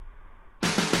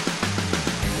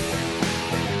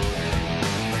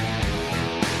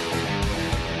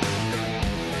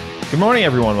Good morning,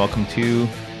 everyone. Welcome to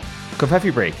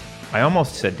Covfefe Break. I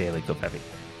almost said Daily Covfefe.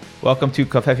 Welcome to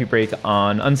Covfefe Break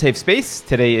on Unsafe Space.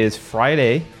 Today is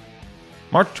Friday,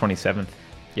 March 27th.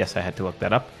 Yes, I had to look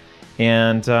that up.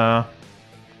 And I'm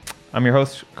your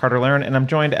host, Carter Laren, and I'm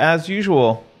joined, as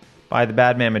usual, by the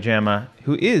bad Mamma Jamma,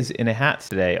 who is in a hat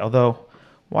today. Although,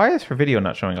 why is her video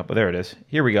not showing up? Oh, there it is.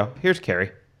 Here we go. Here's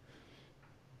Carrie.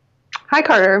 Hi,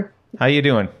 Carter. How you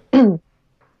doing?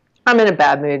 I'm in a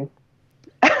bad mood.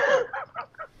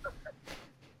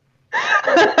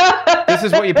 This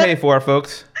is what you pay for,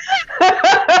 folks.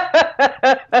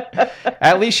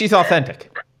 At least she's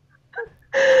authentic.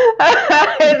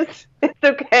 It's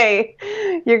okay.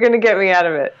 You're going to get me out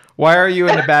of it. Why are you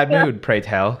in a bad mood, pray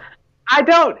tell? I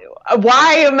don't.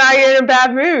 Why am I in a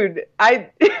bad mood?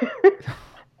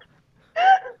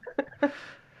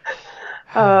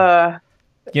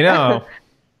 You know,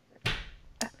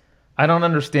 I don't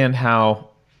understand how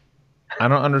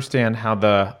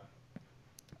the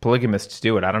polygamists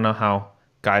do it. I don't know how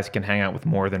guys can hang out with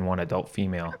more than one adult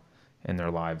female in their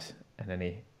lives at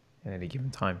any given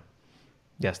time.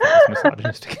 Yes, that was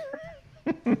misogynistic.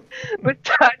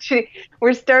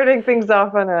 We're starting things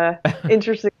off on a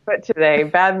interesting foot today.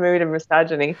 Bad mood and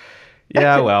misogyny.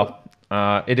 Yeah, well,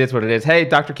 it is what it is. Hey,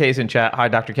 Dr. K's in chat. Hi,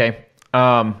 Dr. K.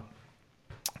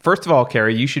 First of all,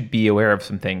 Carrie, you should be aware of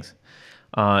some things.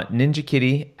 Ninja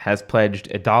Kitty has pledged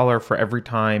 $1 for every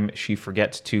time she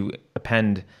forgets to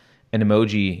append an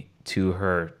emoji to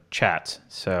her chats.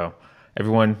 So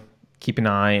everyone keep an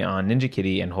eye on Ninja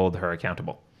Kitty and hold her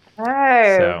accountable. Oh.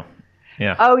 So,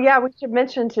 yeah. Oh, yeah, we should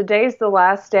mention today's the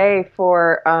last day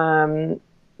for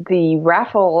the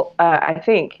raffle, I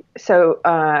think. So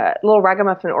Little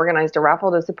Ragamuffin organized a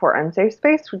raffle to support Unsafe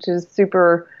Space, which is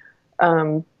super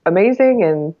amazing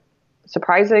and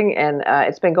surprising, and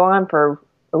it's been going on for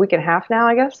a week and a half now,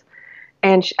 I guess.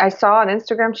 And I saw on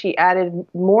Instagram she added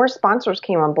more sponsors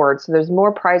came on board, so there's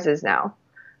more prizes now.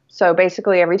 So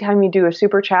basically, every time you do a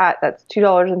super chat that's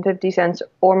 $2.50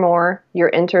 or more, you're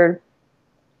entered.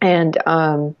 And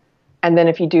then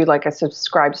if you do like a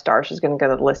subscribe star, she's going to go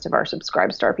to the list of our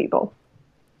subscribe star people.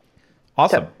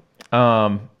 Awesome.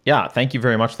 So, yeah, thank you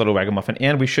very much, Little Ragamuffin.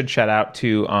 And we should shout out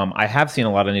to I have seen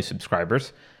a lot of new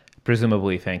subscribers,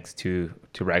 presumably thanks to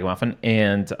Ragamuffin.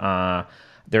 And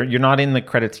you're not in the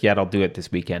credits yet. I'll do it this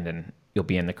weekend, and you'll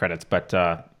be in the credits. But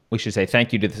we should say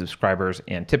thank you to the subscribers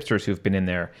and tipsters who've been in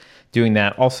there doing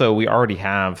that. Also, we already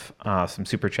have some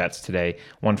super chats today.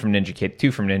 One from Ninja Kitty,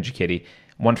 two from Ninja Kitty,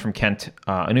 one from Kent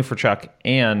Anuferchuk,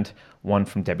 and one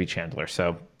from Debbie Chandler.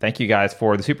 So thank you guys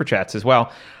for the super chats as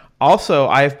well. Also,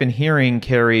 I've been hearing,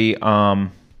 Carrie,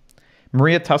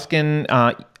 Maria Tuskin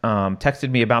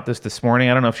texted me about this morning.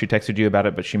 I don't know if she texted you about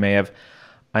it, but she may have.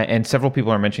 And several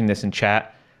people are mentioning this in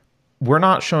chat. We're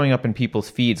not showing up in people's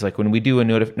feeds. Like when we do a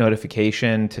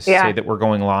notification to say that we're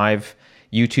going live,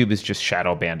 YouTube is just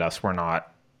shadow banned us. We're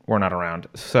not around.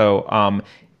 So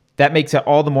that makes it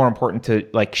all the more important to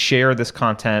like share this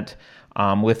content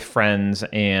with friends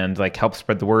and like help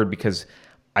spread the word, because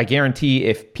I guarantee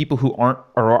if people who are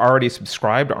already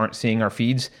subscribed aren't seeing our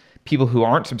feeds, people who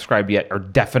aren't subscribed yet are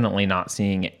definitely not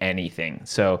seeing anything.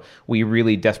 So we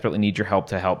really desperately need your help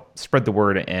to help spread the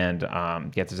word and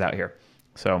get this out here.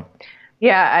 So,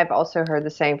 yeah, I've also heard the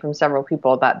same from several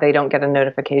people that they don't get a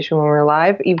notification when we're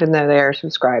live, even though they are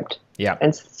subscribed. Yeah,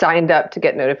 and signed up to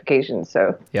get notifications.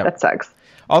 So that sucks.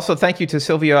 Also, thank you to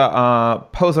Sylvia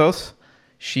Pozos.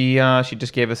 She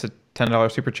just gave us a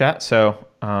 $10 super chat. So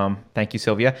thank you,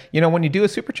 Sylvia. You know, when you do a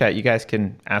super chat, you guys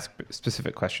can ask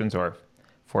specific questions or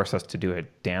force us to do a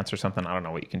dance or something. I don't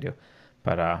know what you can do,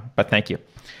 but thank you.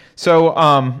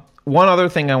 So one other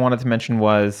thing I wanted to mention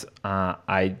was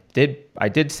I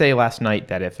did say last night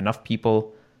that if enough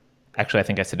people, actually I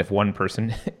think I said if one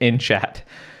person in chat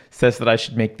says that I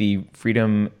should make the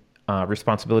freedom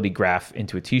responsibility graph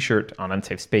into a t-shirt on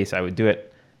Unsafe Space, I would do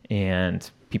it. And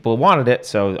people wanted it,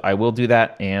 so I will do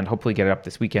that and hopefully get it up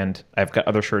this weekend. I've got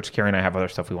other shirts. Carrie and I have other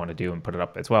stuff we want to do and put it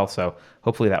up as well. So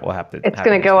hopefully that will happen. It's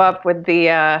going to go up with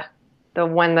the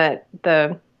one that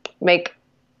the make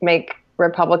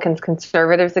Republicans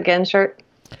conservatives again shirt.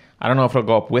 I don't know if it'll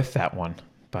go up with that one,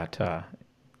 but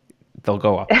they'll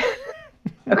go up.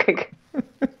 Okay.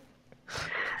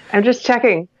 I'm just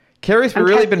checking. Carrie's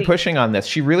really been pushing on this.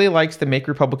 She really likes the Make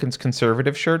Republicans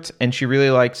Conservative shirts, and she really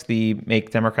likes the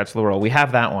Make Democrats Liberal. We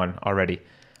have that one already.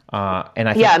 And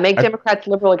I think Make Democrats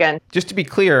Liberal again. Just to be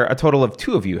clear, a total of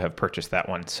 2 of you have purchased that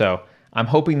one. So I'm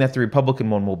hoping that the Republican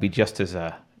one will be just as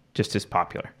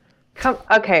popular. Come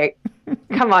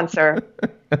on, sir.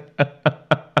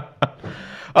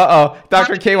 Uh-oh.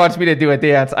 Dr. K wants me to do a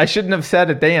dance. I shouldn't have said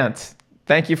a dance.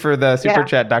 Thank you for the super Yeah.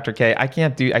 chat, Dr. K. I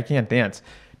can't dance.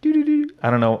 Do. I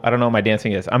don't know what my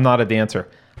dancing is. I'm not a dancer.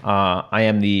 I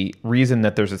am the reason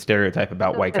that there's a stereotype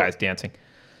about white guys dancing.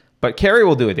 But Carrie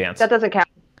will do a dance. That doesn't count.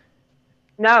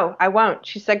 No, I won't.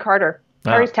 She said Carter.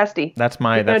 Carrie's testy. That's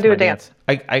my dance.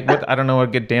 I don't know a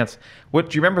good dance. What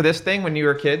do you remember this thing when you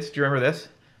were kids? Do you remember this?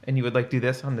 And you would like do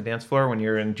this on the dance floor when you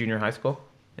were in junior high school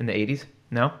in the 80s?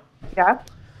 No? Yeah.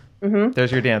 Mm-hmm.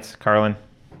 There's your dance, Carlin.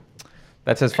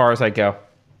 That's as far as I go.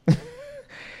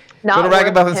 Little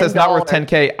Ragamuffin says not worth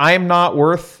 $10K. I am not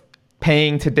worth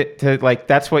paying to like.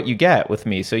 That's what you get with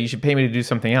me. So you should pay me to do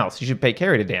something else. You should pay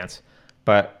Carrie to dance.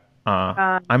 But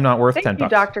I'm not worth $10. Thank you,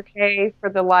 Dr. K, for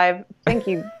the live. Thank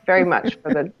you very much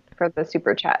for the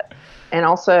super chat. And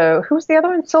also, who was the other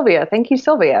one? Sylvia. Thank you,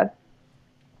 Sylvia.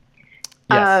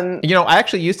 Yes. I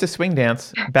actually used to swing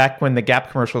dance back when the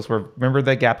Gap commercials were. Remember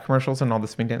the Gap commercials and all the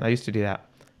swing dance? I used to do that,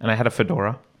 and I had a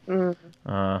fedora, so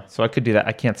I could do that.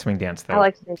 I can't swing dance though. I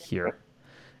like here,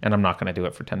 and I'm not going to do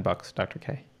it for $10, Dr.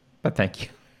 K. But thank you.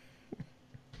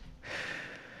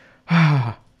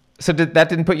 So that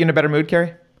didn't put you in a better mood,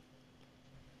 Carrie?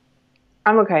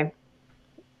 I'm okay.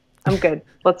 I'm good.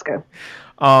 Let's go.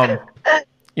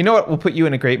 You know what will put you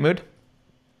in a great mood?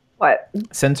 What?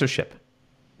 Censorship.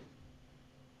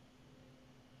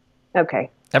 Okay.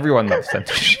 Everyone loves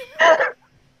censorship.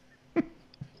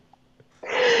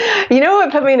 You know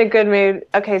what put me in a good mood?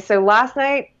 Okay, so last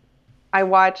night I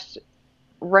watched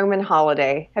Roman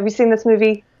Holiday. Have you seen this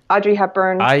movie? Audrey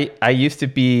Hepburn. I used to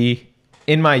be,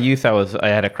 in my youth, I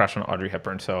had a crush on Audrey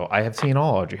Hepburn, so I have seen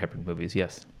all Audrey Hepburn movies,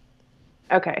 yes.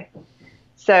 Okay.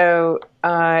 So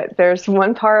there's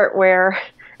one part where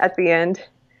at the end,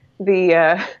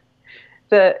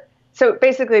 so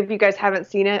basically, if you guys haven't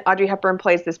seen it, Audrey Hepburn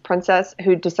plays this princess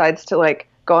who decides to like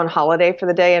go on holiday for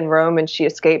the day in Rome, and she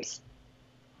escapes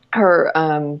her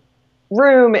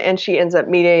room, and she ends up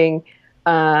meeting.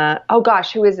 Oh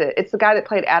gosh, who is it? It's the guy that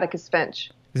played Atticus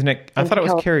Finch. Isn't it? I thought it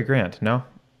was Cary Grant. No.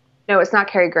 No, it's not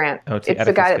Cary Grant. Oh, it's the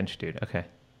Atticus Finch dude. Okay,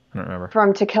 I don't remember.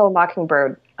 From To Kill a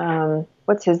Mockingbird.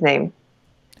 What's his name?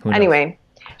 Who knows? Anyway,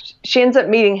 she ends up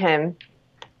meeting him.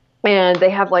 And they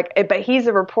have but he's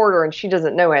a reporter and she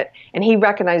doesn't know it. And he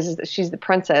recognizes that she's the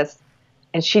princess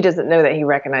and she doesn't know that he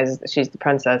recognizes that she's the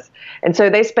princess. And so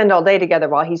they spend all day together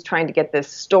while he's trying to get this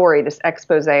story, this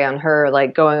expose on her,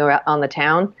 like going around on the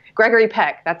town. Gregory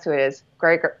Peck, that's who it is.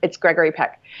 It's Gregory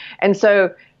Peck. And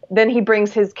so then he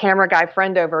brings his camera guy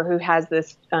friend over who has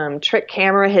this trick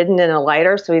camera hidden in a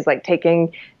lighter. So he's like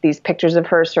taking these pictures of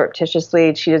her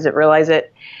surreptitiously. She doesn't realize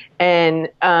it. And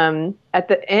at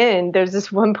the end, there's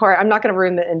this one part, I'm not going to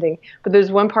ruin the ending, but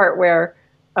there's one part where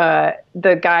the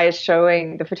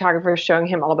photographer is showing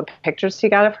him all the pictures he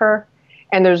got of her.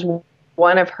 And there's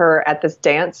one of her at this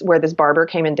dance where this barber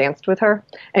came and danced with her.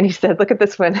 And he said, look at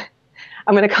this one.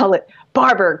 I'm going to call it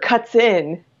Barber Cuts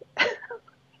In.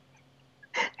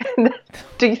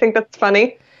 Do you think that's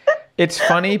funny? It's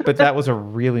funny, but that was a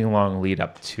really long lead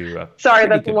up to Sorry,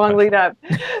 that's a long lead up.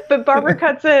 But Barber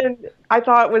Cuts In, I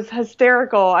thought was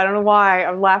hysterical. I don't know why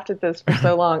I've laughed at this for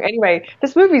so long. Anyway,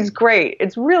 this movie's great.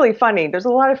 It's really funny. There's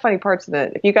a lot of funny parts in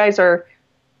it. If you guys are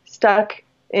stuck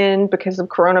in because of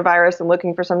coronavirus and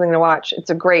looking for something to watch,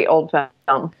 it's a great old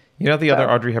film. You know, the other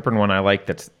Audrey Hepburn one I like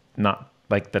that's not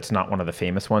one of the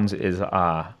famous ones is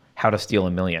How to Steal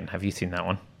a Million. Have you seen that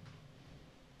one?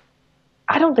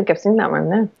 I don't think I've seen that one,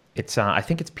 no. It's I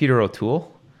think it's Peter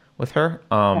O'Toole with her,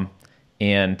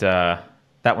 and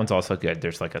that one's also good.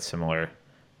 There's like a similar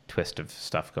twist of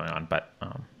stuff going on, but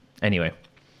anyway.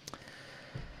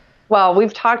 Well,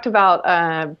 we've talked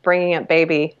about Bringing Up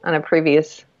Baby on a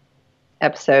previous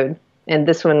episode, and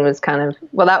this one was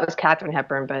that was Katharine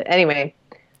Hepburn, but anyway,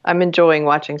 I'm enjoying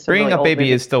watching some Bringing really Up old Baby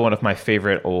movies. is still one of my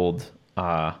favorite old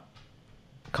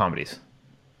comedies.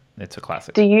 It's a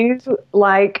classic. Do you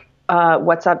like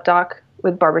What's Up, Doc?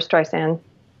 With Barbara Streisand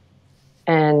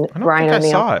and Ryan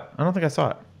O'Neal. I don't think I saw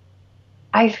it.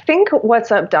 I think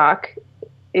What's Up, Doc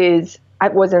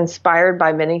was inspired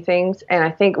by many things, and I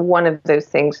think one of those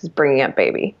things is Bringing Up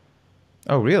Baby.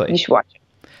 Oh, really? You should watch it.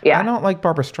 Yeah. I don't like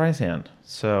Barbara Streisand,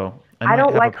 so I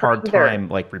don't might like have her a hard either. time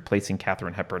like replacing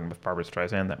Katharine Hepburn with Barbara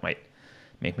Streisand. That might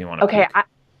make me want to. Okay,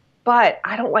 but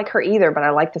I don't like her either, but I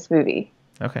like this movie.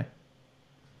 Okay.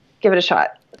 Give it a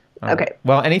shot. Okay. Right.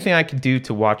 Well, anything I can do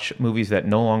to watch movies that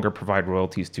no longer provide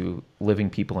royalties to living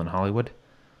people in Hollywood,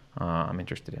 I'm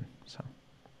interested in. So.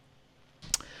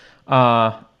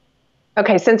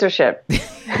 Okay, censorship.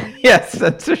 Yes,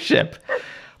 censorship.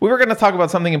 We were going to talk about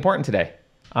something important today.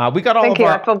 We got all Thank of you.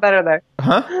 our... I feel better though.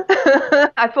 Huh?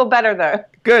 I feel better though.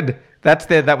 Good.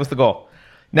 That was the goal.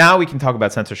 Now we can talk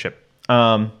about censorship.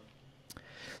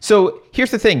 So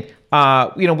here's the thing.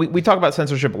 we talk about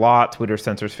censorship a lot. Twitter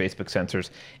censors, Facebook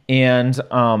censors, and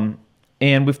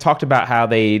we've talked about how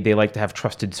they like to have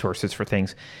trusted sources for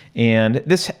things. And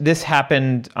this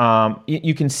happened.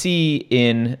 You can see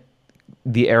in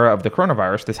the era of the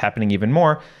coronavirus, this happening even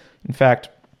more. In fact,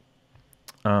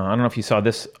 I don't know if you saw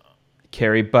this,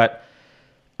 Carrie, but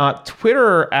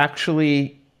Twitter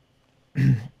actually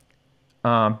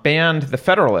banned the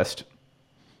Federalist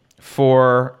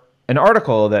for an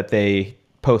article that they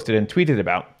posted and tweeted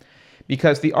about,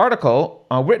 because the article,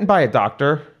 written by a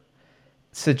doctor,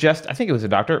 suggested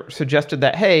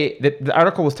that, hey, the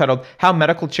article was titled "How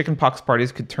Medical Chickenpox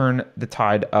Parties Could Turn the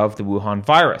Tide of the Wuhan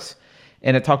Virus."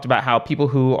 And it talked about how people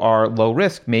who are low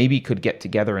risk maybe could get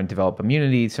together and develop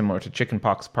immunity similar to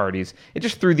chickenpox parties. It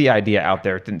just threw the idea out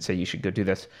there. It didn't say you should go do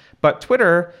this. But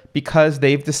Twitter, because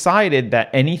they've decided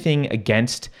that anything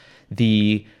against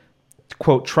the,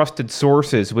 quote, trusted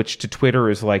sources, which to Twitter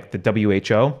is like the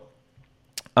WHO,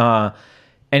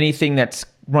 anything that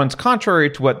runs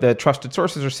contrary to what the trusted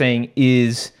sources are saying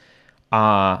is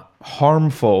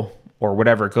harmful or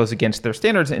whatever, it goes against their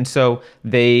standards, and so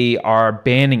they are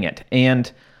banning it.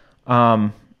 And,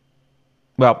 well,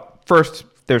 first,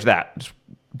 there's that.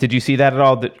 Did you see that at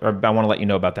all? Or I want to let you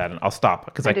know about that, and I'll stop,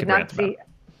 because I could rant about it.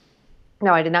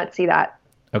 No, I did not see that.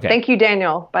 Okay. Thank you,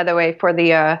 Daniel, by the way, for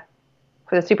the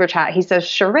super chat. He says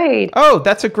charade. Oh,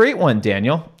 that's a great one,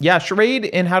 Daniel. Yeah, charade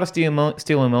and How to Steal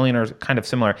a Millionaire is kind of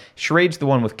similar. Charade's the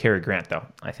one with Cary Grant, though,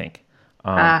 I think.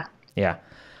 Yeah.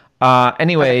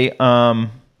 Anyway,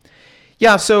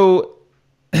 yeah, so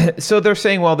they're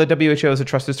saying, well, the WHO is a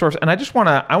trusted source, and I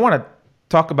want to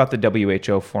talk about the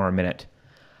WHO for a minute.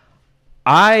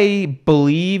 I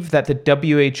believe that the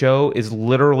WHO is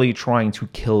literally trying to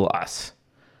kill us.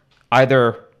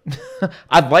 Either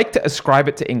I'd like to ascribe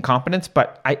it to incompetence,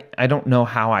 but I don't know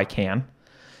how I can.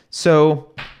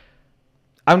 So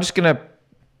let's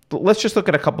just look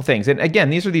at a couple things. And again,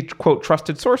 these are the, quote,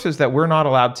 trusted sources that we're not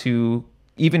allowed to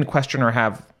even question or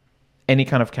have any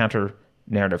kind of counter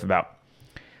narrative about.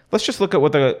 Let's just look at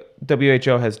what the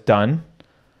WHO has done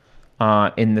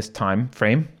in this time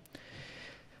frame.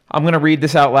 I'm going to read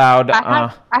this out loud.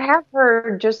 I have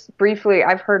heard, just briefly,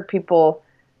 I've heard people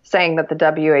saying that the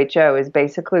WHO is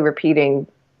basically repeating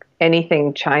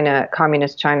anything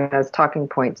communist China's talking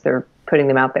points. They're putting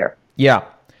them out there. Yeah.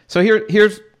 So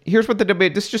here's what the WHO,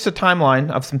 this is just a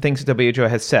timeline of some things the WHO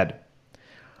has said.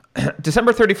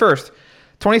 December 31st,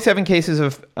 27 cases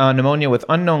of pneumonia with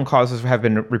unknown causes have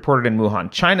been reported in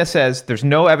Wuhan. China says there's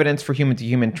no evidence for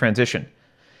human-to-human transition.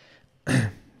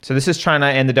 So this is China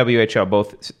and the WHO,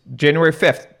 both. January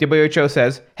 5th, WHO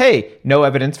says, hey, no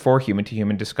evidence for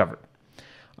human-to-human discovered.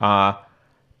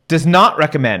 Does not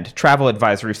recommend travel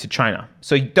advisories to China.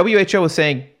 So WHO is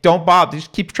saying, don't bother,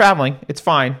 just keep traveling. It's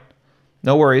fine.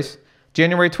 No worries.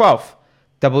 January 12th,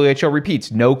 WHO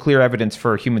repeats, no clear evidence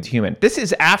for human-to-human. This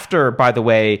is after, by the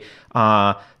way,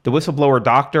 the whistleblower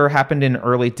doctor happened in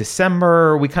early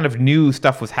December. We kind of knew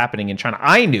stuff was happening in China.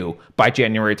 I knew by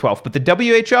January 12th, but the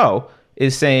WHO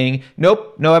is saying,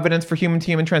 nope, no evidence for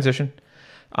human-to-human transmission.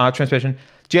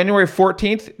 January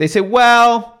 14th, they say,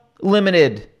 well,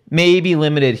 maybe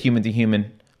limited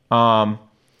human-to-human.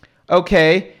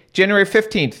 Okay, January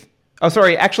 15th. Oh,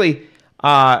 sorry, actually,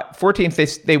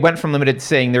 14th, they went from limited to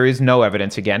saying there is no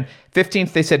evidence again.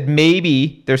 15th, they said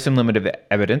maybe there's some limited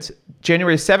evidence.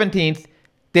 January 17th,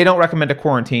 they don't recommend a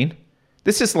quarantine.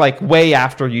 This is like way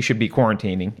after you should be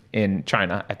quarantining in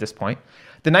China at this point.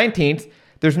 The 19th,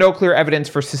 there's no clear evidence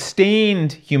for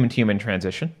sustained human-to-human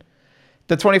transition.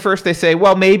 The 21st, they say,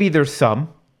 well, maybe there's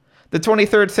some. The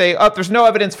 23rd say, oh, there's no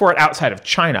evidence for it outside of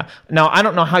China. Now, I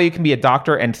don't know how you can be a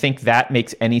doctor and think that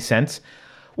makes any sense.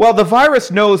 Well, the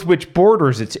virus knows which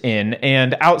borders it's in,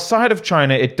 and outside of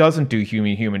China, it doesn't do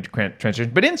human-human transition,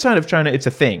 but inside of China, it's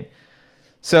a thing.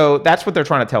 So that's what they're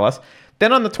trying to tell us.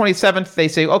 Then on the 27th, they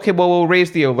say, okay, well, we'll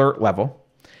raise the alert level.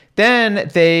 Then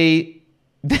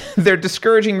they're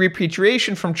discouraging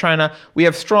repatriation from China. We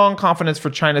have strong confidence for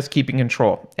China's keeping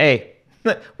control. Hey,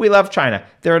 we love China.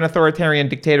 They're an authoritarian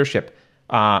dictatorship.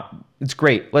 It's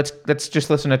great. Let's just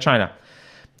listen to China.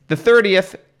 The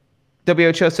 30th,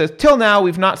 WHO says, till now,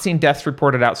 we've not seen deaths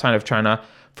reported outside of China,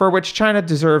 for which China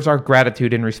deserves our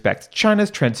gratitude and respect.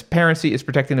 China's transparency is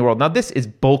protecting the world. Now, this is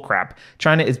bullcrap.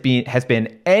 China has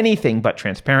been anything but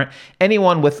transparent.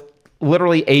 Anyone with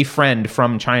literally a friend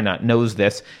from China knows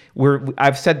this.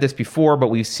 I've said this before, but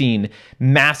we've seen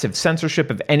massive censorship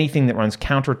of anything that runs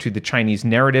counter to the Chinese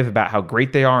narrative about how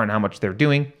great they are and how much they're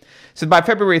doing. So by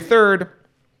February 3rd,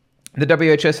 the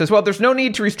WHO says, well, there's no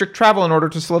need to restrict travel in order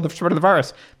to slow the spread of the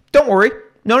virus. Don't worry.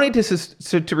 No need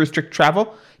to restrict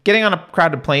travel. Getting on a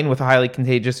crowded plane with a highly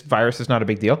contagious virus is not a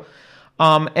big deal.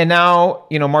 And now,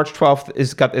 March 12th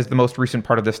is the most recent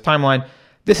part of this timeline.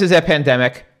 This is a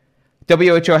pandemic.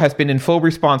 WHO has been in full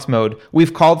response mode.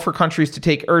 We've called for countries to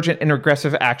take urgent and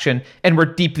aggressive action, and we're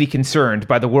deeply concerned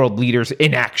by the world leaders'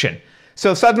 inaction.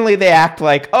 So suddenly they act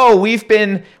like, oh, we've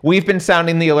been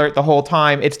sounding the alert the whole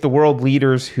time. It's the world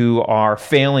leaders who are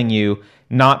failing you,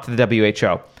 not the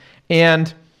WHO.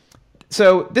 And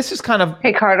so this is kind of...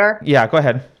 Hey, Carter. Yeah, go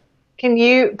ahead.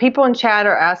 People in chat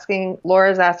are asking,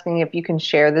 Laura's asking if you can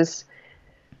share this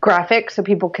graphic so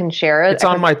people can share it. It's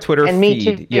on my Twitter feed. And me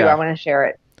too. Yeah. I want to share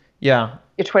it. Yeah.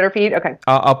 Your Twitter feed? Okay.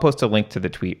 I'll post a link to the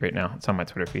tweet right now. It's on my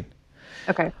Twitter feed.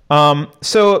 Okay.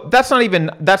 So that's not even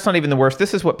the worst.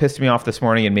 This is what pissed me off this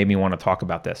morning and made me want to talk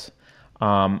about this.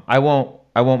 I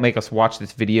won't make us watch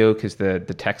this video because the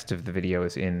text of the video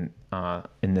is in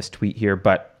this tweet here.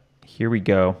 But here we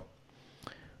go.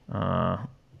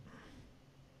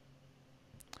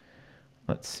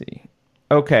 Let's see.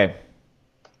 Okay.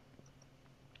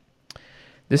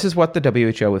 This is what the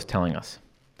WHO is telling us.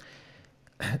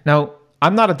 Now,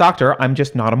 I'm not a doctor. I'm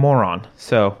just not a moron.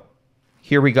 So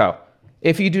here we go.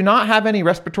 If you do not have any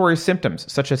respiratory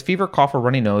symptoms, such as fever, cough, or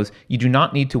runny nose, you do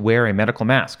not need to wear a medical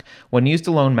mask. When used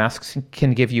alone, masks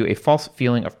can give you a false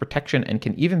feeling of protection and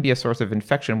can even be a source of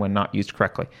infection when not used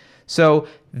correctly. So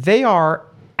they are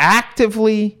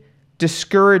actively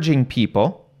discouraging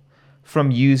people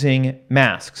from using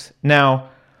masks.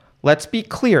 Now, let's be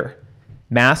clear.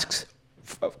 Masks,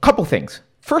 a couple things.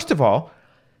 First of all,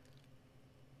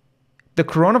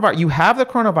 you have the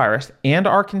coronavirus and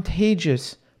are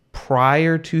contagious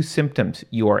prior to symptoms.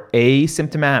 You are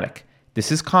asymptomatic.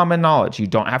 This is common knowledge. You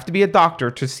don't have to be a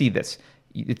doctor to see this.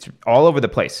 It's all over the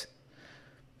place.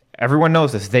 Everyone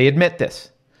knows this. They admit this.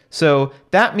 So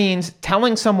that means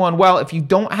telling someone, well, if you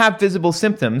don't have visible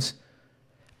symptoms,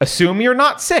 assume you're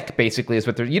not sick, basically, is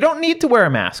what you don't need to wear a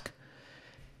mask.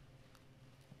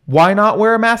 Why not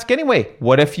wear a mask anyway?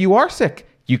 What if you are sick?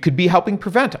 You could be helping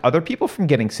prevent other people from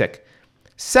getting sick.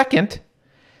 Second,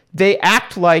 they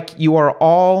act like you are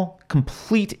all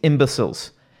complete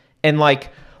imbeciles. And like,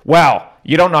 well,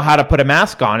 you don't know how to put a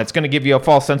mask on. It's going to give you a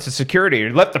false sense of security.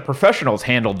 Let the professionals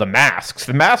handle the masks.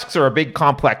 The masks are a big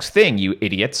complex thing, you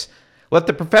idiots. Let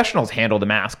the professionals handle the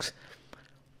masks.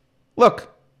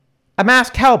 Look, a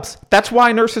mask helps. That's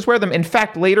why nurses wear them. In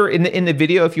fact, later in the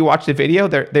video, if you watch the video,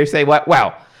 they say,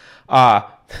 well,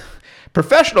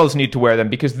 professionals need to wear them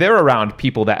because they're around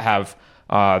people that have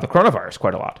the coronavirus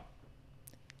quite a lot.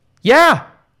 Yeah,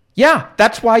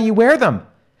 that's why you wear them,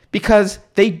 because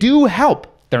they do help.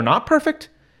 They're not perfect.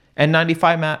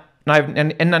 N95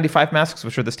 masks,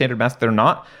 which are the standard masks, they're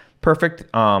not perfect.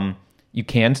 You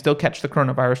can still catch the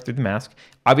coronavirus through the mask.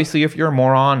 Obviously, if you're a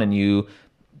moron and you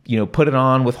put it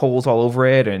on with holes all over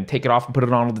it and take it off and put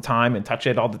it on all the time and touch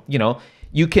it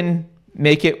you can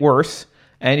make it worse.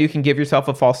 And you can give yourself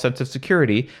a false sense of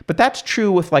security. But that's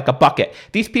true with like a bucket.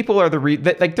 These people are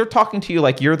they're talking to you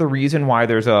like you're the reason why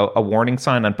there's a warning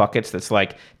sign on buckets that's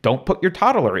like, don't put your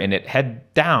toddler in it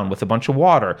head down with a bunch of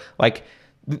water. Like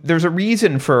there's a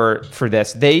reason for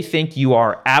this. They think you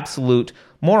are absolute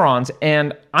morons.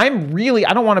 And I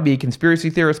don't want to be a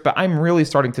conspiracy theorist, but I'm really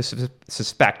starting to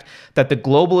suspect that the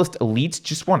globalist elites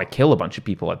just want to kill a bunch of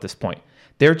people at this point.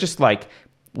 They're just like,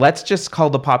 let's just call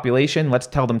the population. Let's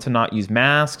tell them to not use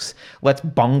masks. Let's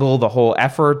bungle the whole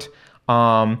effort.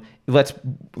 Let's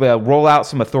roll out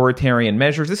some authoritarian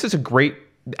measures. This is a great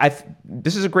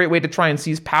way to try and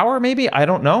seize power. Maybe, I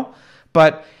don't know,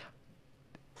 but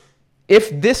if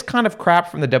this kind of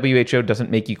crap from the WHO doesn't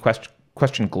make you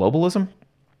question globalism,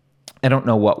 I don't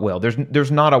know what will.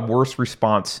 There's not a worse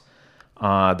response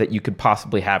that you could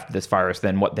possibly have to this virus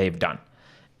than what they've done,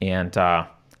 and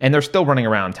they're still running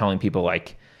around telling people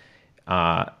like,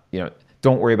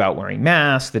 don't worry about wearing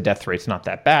masks. The death rate's not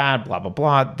that bad. Blah blah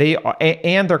blah.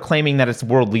 They're claiming that it's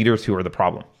world leaders who are the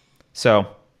problem. So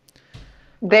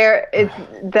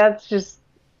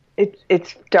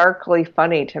it's darkly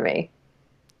funny to me.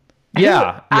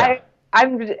 Yeah.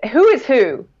 Who is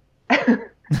who?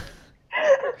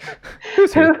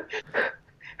 Who's who?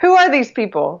 Who are these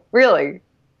people really?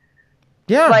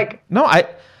 Yeah. Like no,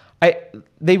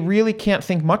 they really can't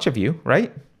think much of you,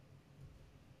 right?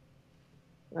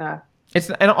 It's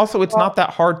not that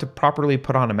hard to properly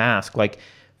put on a mask. Like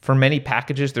for many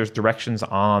packages, there's directions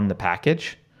on the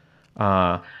package.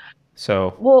 So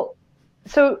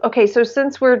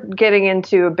since we're getting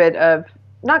into a bit of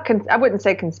I wouldn't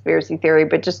say conspiracy theory,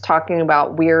 but just talking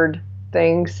about weird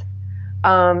things.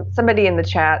 Somebody in the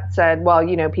chat said, well,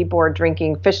 people are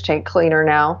drinking fish tank cleaner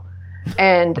now.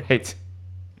 And right.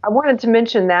 I wanted to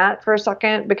mention that for a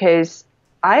second because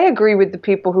I agree with the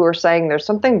people who are saying there's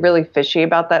something really fishy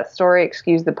about that story.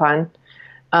 Excuse the pun.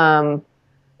 Um,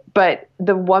 but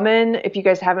the woman, if you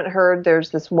guys haven't heard,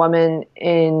 there's this woman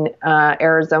in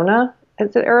Arizona.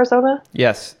 Is it Arizona?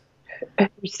 Yes.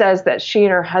 Who says that she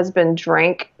and her husband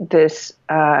drank this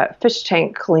fish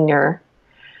tank cleaner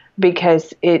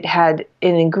because it had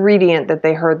an ingredient that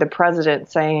they heard the president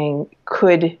saying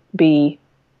could be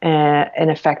an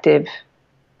effective,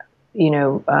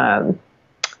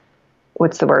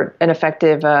 what's the word? An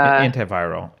effective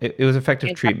Antiviral. It was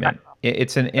effective treatment.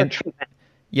 It's an treatment.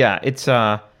 Yeah, it's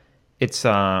an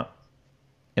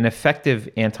effective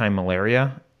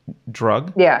anti-malaria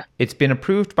drug. Yeah. It's been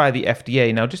approved by the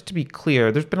FDA. Now, just to be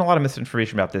clear, there's been a lot of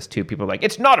misinformation about this too. People are like,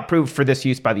 it's not approved for this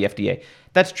use by the FDA.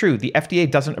 That's true. The FDA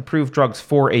doesn't approve drugs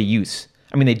for a use.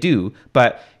 I mean, they do,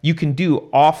 but you can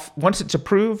once it's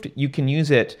approved, you can use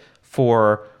it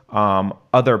for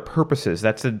other purposes.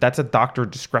 That's a doctor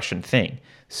discretion thing.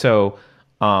 So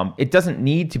it doesn't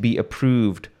need to be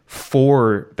approved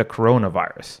for the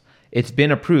coronavirus. It's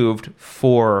been approved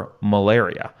for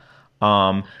malaria.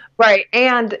 Right,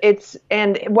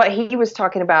 and what he was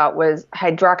talking about was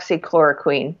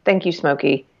hydroxychloroquine. Thank you,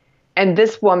 Smokey. And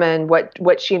this woman,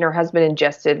 what she and her husband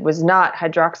ingested was not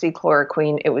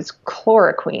hydroxychloroquine; it was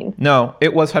chloroquine. No,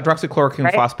 it was hydroxychloroquine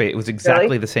right? phosphate. It was exactly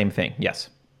Really? the same thing.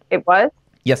 Yes. It was.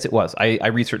 Yes, it was. I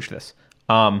researched this.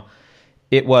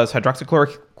 It was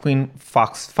hydroxychloroquine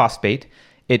phosphate.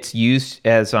 It's used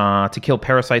as to kill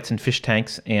parasites in fish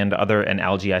tanks and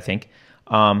algae, I think.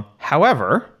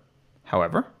 However,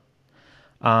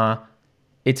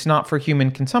 it's not for human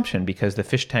consumption because the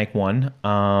fish tank one,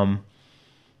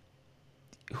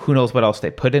 who knows what else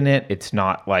they put in it. It's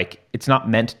not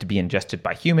meant to be ingested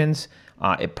by humans.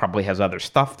 It probably has other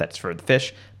stuff that's for the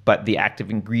fish, but the active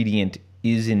ingredient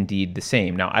is indeed the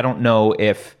same. Now, I don't know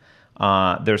if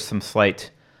there's some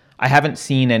slight... I haven't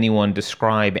seen anyone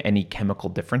describe any chemical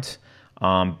difference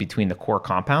between the core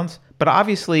compounds, but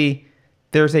obviously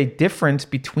there's a difference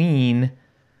between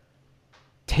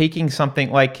taking something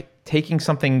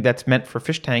that's meant for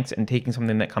fish tanks and taking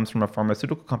something that comes from a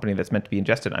pharmaceutical company that's meant to be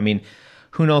ingested. I mean,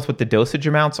 who knows what the dosage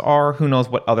amounts are? Who knows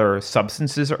what other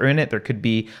substances are in it? There could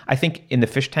be, I think in the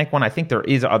fish tank one, I think there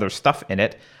is other stuff in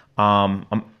it.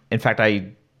 In fact,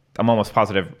 I'm almost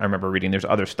positive I remember reading there's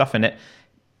other stuff in it.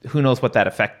 Who knows what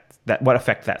what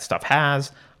effect that stuff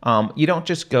has? You don't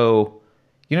just go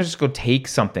take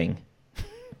something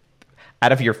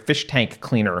out of your fish tank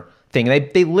cleaner thing.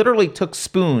 They literally took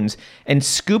spoons and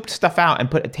scooped stuff out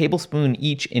and put a tablespoon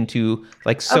each into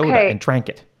like soda and drank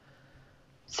it.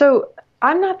 So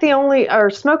I'm not the only,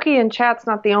 or Smokey in chat's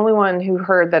not the only one who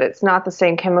heard that it's not the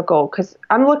same chemical, because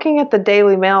I'm looking at the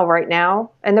Daily Mail right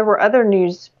now, and there were other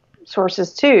news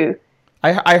sources too.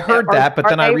 I heard that, but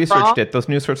then I researched wrong? it. Those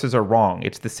news sources are wrong.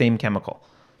 It's the same chemical.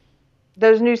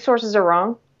 Those news sources are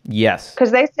wrong? Yes.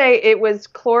 Because they say it was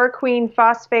chloroquine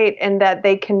phosphate, and that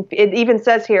it even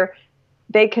says here,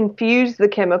 they confused the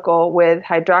chemical with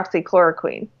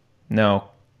hydroxychloroquine. No.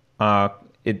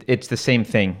 It's the same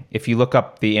thing. If you look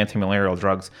up the anti-malarial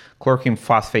drugs, chloroquine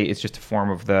phosphate is just a form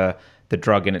of the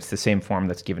drug, and it's the same form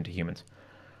that's given to humans.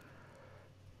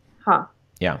 Huh.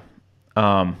 Yeah.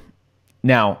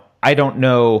 Now, I don't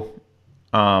know.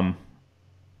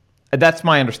 That's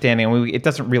my understanding. I mean, it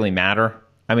doesn't really matter.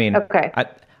 I mean, okay.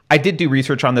 I did do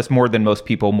research on this more than most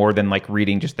people, more than like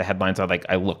reading just the headlines.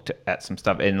 I looked at some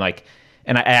stuff and I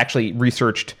actually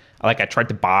researched. I tried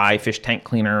to buy fish tank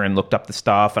cleaner and looked up the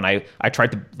stuff, and I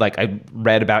tried to I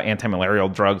read about anti-malarial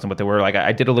drugs and what they were.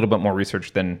 I did a little bit more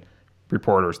research than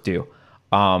reporters do.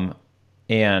 But I'm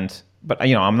not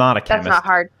a chemist. That's not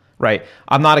hard. Right.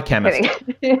 I'm not a chemist.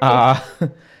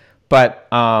 But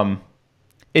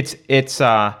it's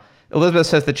Elizabeth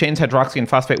says the chains hydroxy and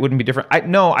phosphate wouldn't be different.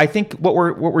 I think what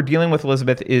we're dealing with,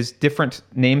 Elizabeth, is different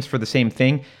names for the same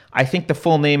thing. I think the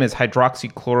full name is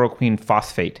hydroxychloroquine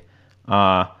phosphate.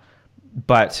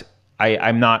 But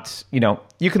I'm not,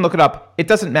 you can look it up. It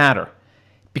doesn't matter,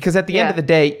 because at the end of the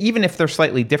day, even if they're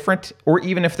slightly different or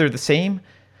even if they're the same,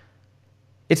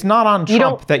 it's not on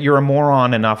Trump that you're a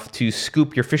moron enough to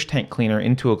scoop your fish tank cleaner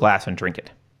into a glass and drink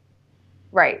it.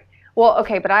 Right. Well,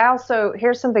 okay, but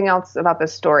here's something else about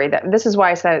this story this is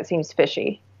why I said it seems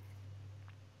fishy.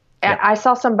 And I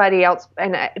saw somebody else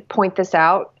point this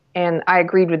out, and I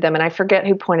agreed with them, and I forget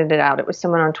who pointed it out. It was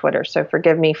someone on Twitter, so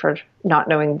forgive me for not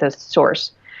knowing the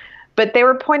source. But they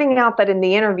were pointing out that in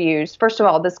the interviews, first of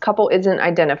all, this couple isn't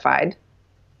identified,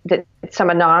 that it's some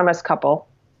anonymous couple.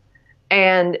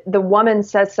 And the woman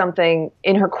says something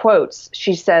in her quotes.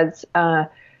 She says,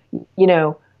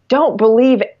 don't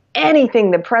believe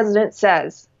anything the president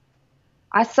says.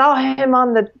 I saw him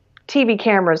on the TV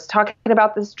cameras talking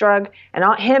about this drug, and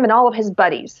him and all of his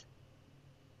buddies.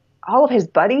 All of his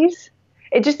buddies?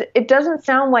 It doesn't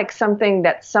sound like something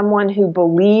that someone who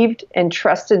believed and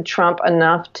trusted Trump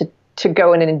enough to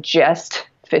go and ingest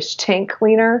fish tank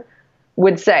cleaner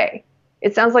would say.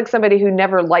 It sounds like somebody who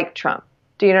never liked Trump.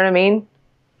 Do you know what I mean?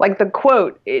 Like the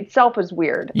quote itself is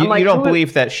weird. You don't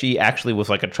believe that she actually was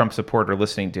like a Trump supporter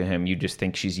listening to him. You just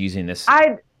think she's using this.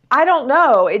 I don't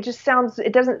know. It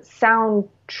doesn't sound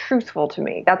truthful to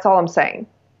me. That's all I'm saying.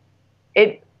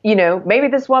 Maybe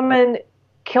this woman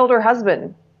killed her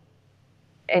husband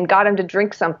and got him to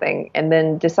drink something and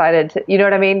then decided to, you know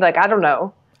what I mean? Like, I don't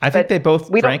know. I think they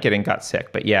both drank it and got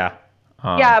sick, but yeah.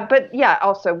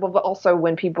 Also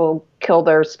when people kill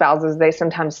their spouses, they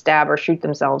sometimes stab or shoot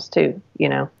themselves too,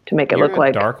 to make it look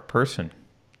like. You're a dark person.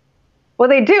 Well,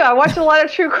 they do. I watch a lot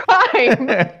of true crime.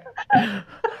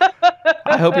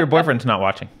 I hope your boyfriend's not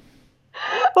watching.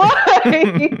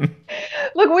 Why?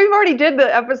 Look, we've already did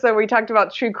the episode where we talked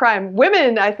about true crime.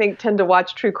 Women, I think, tend to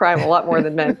watch true crime a lot more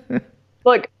than men.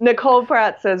 Look, Nicole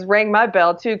Pratt says, "Rang my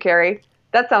bell too, Carrie."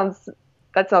 That sounds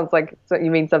like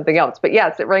you mean something else. But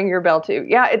yes, it rang your bell too.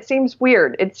 Yeah, it seems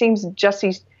weird. It seems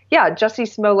Jussie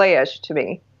Smollett-ish to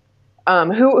me.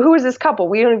 Who is this couple?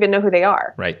 We don't even know who they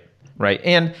are. Right.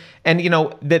 And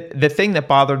the thing that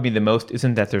bothered me the most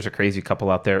isn't that there's a crazy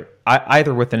couple out there,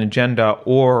 either with an agenda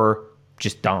or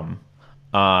just dumb.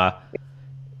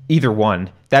 Either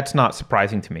one. That's not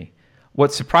surprising to me.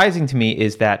 What's surprising to me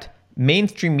is that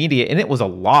mainstream media, and it was a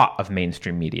lot of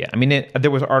mainstream media. I mean, there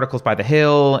was articles by The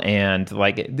Hill and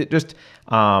just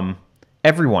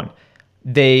everyone.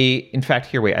 In fact,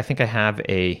 here, wait, I think I have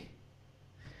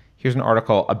here's an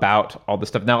article about all this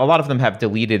stuff. Now, a lot of them have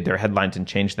deleted their headlines and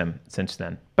changed them since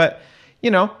then. But,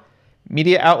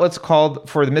 media outlets called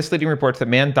for the misleading reports that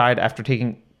man died after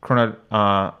taking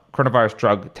coronavirus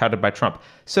drug touted by Trump.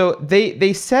 So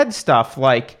they said stuff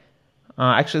like,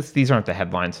 actually, these aren't the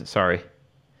headlines, sorry.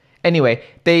 Anyway,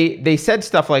 they said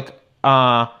stuff like,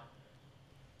 man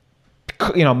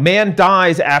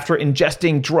dies after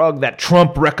ingesting drug that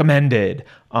Trump recommended.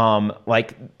 All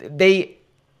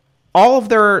of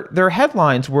their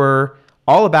headlines were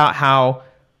all about how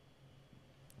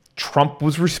Trump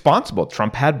was responsible.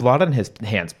 Trump had blood on his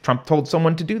hands. Trump told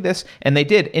someone to do this, and they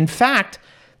did. In fact,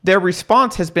 their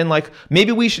response has been like,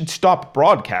 maybe we should stop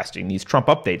broadcasting these Trump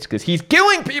updates because he's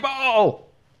killing people.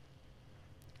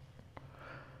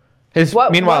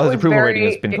 Meanwhile, his approval rating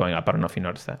has been going up. I don't know if you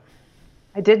noticed that.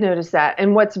 I did notice that.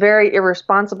 And what's very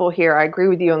irresponsible here, I agree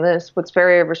with you on this, what's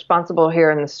very irresponsible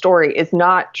here in the story is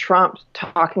not Trump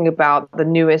talking about the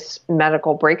newest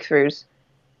medical breakthroughs.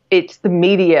 It's the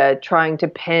media trying to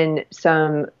pin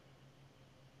some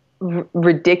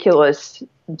ridiculous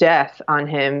death on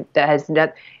him that has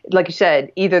not, like you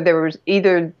said, either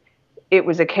it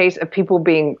was a case of people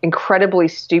being incredibly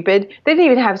stupid. They didn't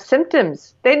even have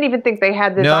symptoms. They didn't even think they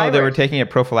had the virus. No, they were taking it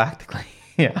prophylactically.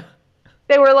 Yeah.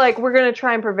 They were like, we're going to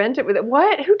try and prevent it with it.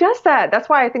 What? Who does that? That's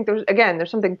why I think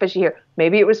there's something fishy here.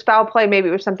 Maybe it was foul play. Maybe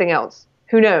it was something else.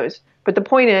 Who knows? But the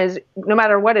point is, no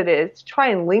matter what it is, try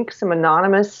and link some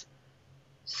anonymous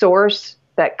source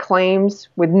that claims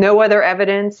with no other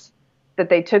evidence that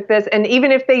they took this. And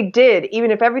even if they did,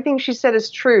 even if everything she said is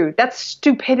true, that's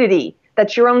stupidity.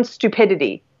 That's your own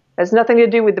stupidity. It has nothing to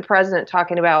do with the president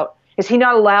talking about, is he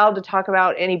not allowed to talk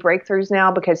about any breakthroughs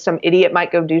now because some idiot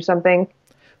might go do something?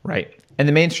 Right. And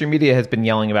the mainstream media has been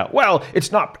yelling about, well,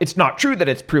 it's not true that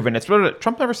it's proven.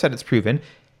 Trump never said it's proven.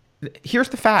 Here's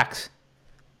the facts.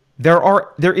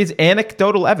 There is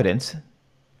anecdotal evidence.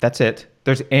 That's it.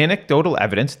 There's anecdotal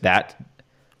evidence that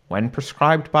when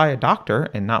prescribed by a doctor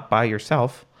and not by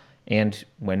yourself, and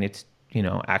when it's,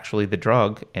 actually the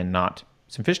drug and not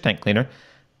some fish tank cleaner,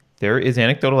 there is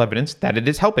anecdotal evidence that it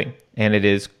is helping, and it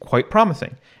is quite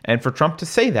promising. And for Trump to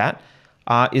say that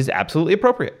is absolutely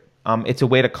appropriate. It's a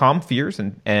way to calm fears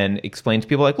and explain to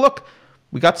people like, look,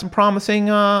 we got some promising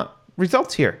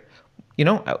results here.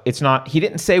 It's not, he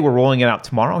didn't say we're rolling it out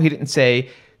tomorrow. He didn't say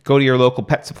go to your local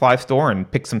pet supply store and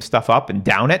pick some stuff up and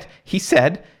down it. He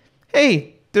said,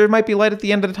 hey, there might be light at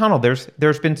the end of the tunnel.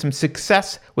 There's been some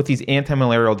success with these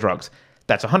anti-malarial drugs.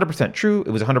 That's 100% true.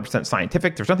 It was 100%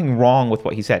 scientific. There's nothing wrong with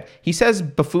what he said. He says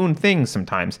buffoon things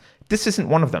sometimes. This isn't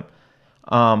one of them.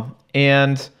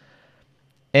 And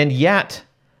yet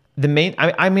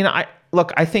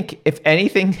I think if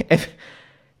anything, if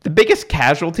the biggest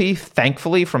casualty,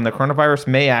 thankfully, from the coronavirus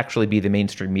may actually be the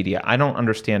mainstream media. I don't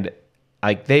understand it.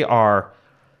 Like they're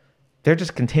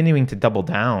just continuing to double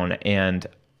down. And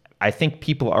I think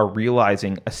people are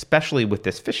realizing, especially with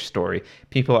this fish story,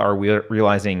 people are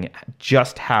realizing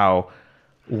just how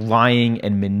lying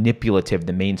and manipulative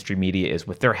the mainstream media is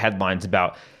with their headlines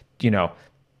about,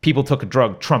 people took a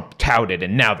drug Trump touted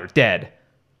and now they're dead.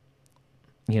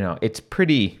 It's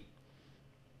pretty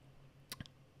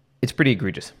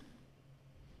egregious.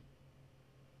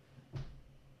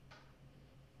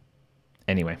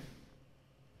 Anyway,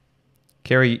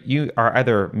 Carrie, you are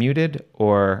either muted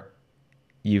or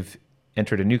you've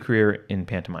entered a new career in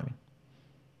pantomiming.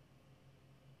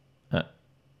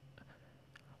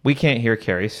 We can't hear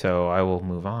Carrie, so I will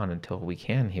move on until we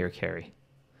can hear Carrie.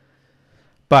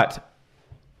 But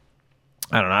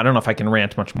I don't know if I can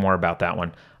rant much more about that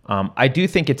one. I do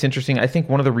think it's interesting. I think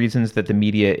one of the reasons that the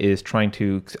media is trying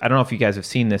to, I don't know if you guys have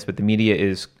seen this, but the media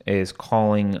is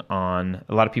calling on,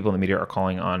 a lot of people in the media are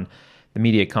calling on the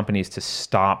media companies to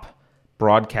stop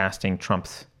broadcasting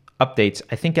Trump's updates.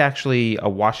 I think actually a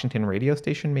Washington radio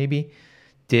station maybe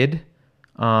did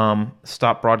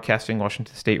stop broadcasting,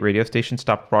 Washington State radio station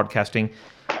stopped broadcasting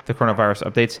the coronavirus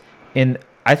updates. And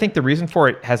I think the reason for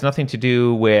it has nothing to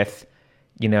do with,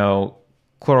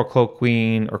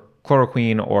 chloroquine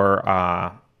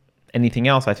or anything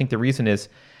else. I think the reason is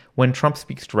when Trump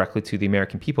speaks directly to the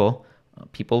American people,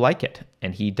 people like it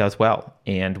and he does well.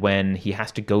 And when he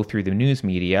has to go through the news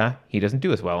media, he doesn't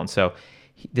do as well. And so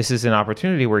this is an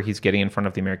opportunity where he's getting in front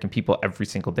of the American people every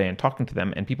single day and talking to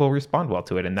them, and people respond well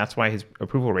to it. And that's why his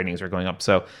approval ratings are going up.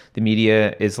 So the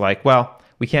media is like, well,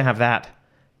 we can't have that.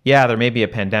 Yeah, there may be a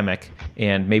pandemic,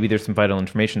 and maybe there's some vital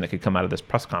information that could come out of this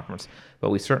press conference, but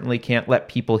we certainly can't let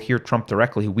people hear Trump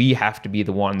directly. We have to be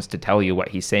the ones to tell you what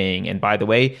he's saying. And by the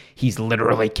way, he's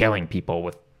literally killing people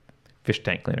with fish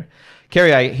tank cleaner.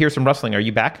 Carrie, I hear some rustling. Are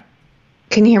you back?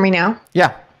 Can you hear me now?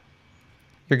 Yeah.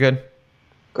 You're good.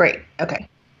 Great. Okay.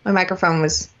 My microphone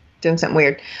was doing something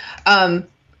weird.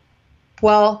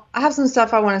 Well, I have some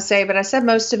stuff I want to say, but I said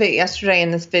most of it yesterday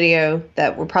in this video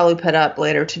that will probably put up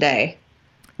later today.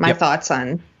 My thoughts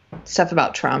on stuff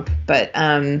about Trump. But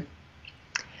I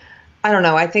don't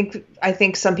know. I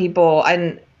think some people,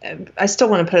 I still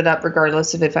want to put it up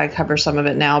regardless of if I cover some of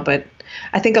it now, but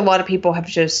I think a lot of people have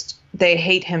they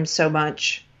hate him so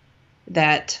much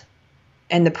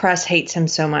and the press hates him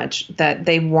so much that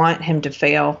they want him to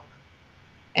fail.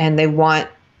 And they want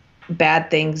bad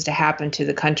things to happen to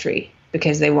the country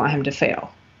because they want him to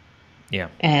fail. Yeah.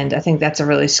 And I think that's a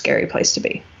really scary place to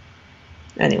be.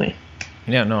 Anyway.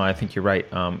 Yeah, no, I think you're right.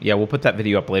 We'll put that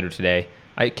video up later today.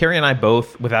 Carrie and I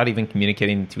both, without even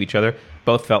communicating to each other,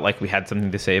 both felt like we had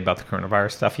something to say about the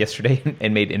coronavirus stuff yesterday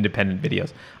and made independent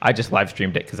videos. I just live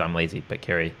streamed it because I'm lazy, but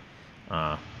Carrie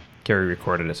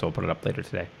recorded it, so we'll put it up later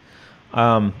today.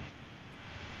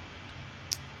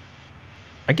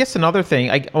 I guess another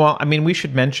thing, we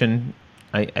should mention,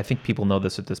 I think people know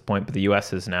this at this point, but the U.S.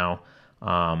 has now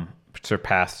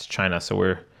surpassed China.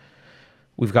 So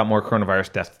we've got more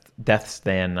coronavirus deaths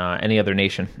than any other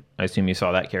nation. I assume you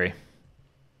saw that, Carrie.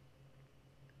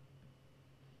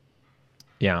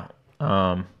 Yeah.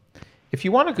 If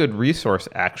you want a good resource,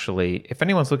 actually, if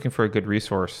anyone's looking for a good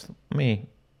resource, let me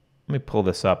pull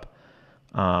this up.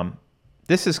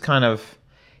 This is kind of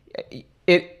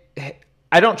it.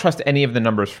 I don't trust any of the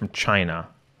numbers from China,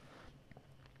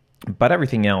 but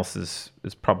everything else is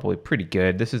probably pretty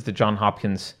good. This is the Johns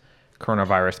Hopkins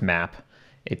coronavirus map.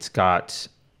 It's got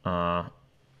a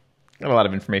lot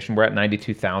of information. We're at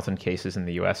 92,000 cases in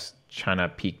the U.S. China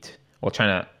peaked. Well,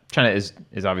 China is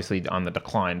obviously on the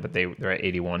decline, but they're at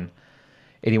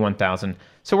 81,000.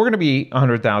 So we're going to be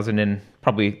 100,000 in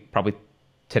probably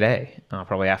today.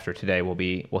 Probably after today,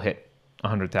 we'll hit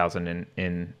 100,000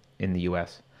 in the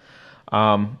U.S.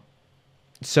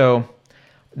 So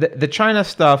the China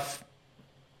stuff,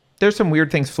 there's some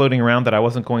weird things floating around that I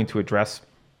wasn't going to address,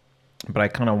 but I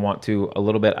kind of want to a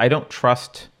little bit. I don't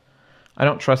trust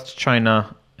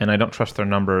China and I don't trust their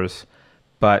numbers,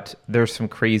 but there's some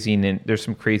crazy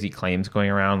claims going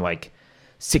around, like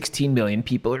 16 million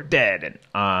people are dead.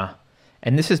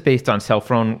 And this is based on cell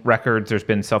phone records. There's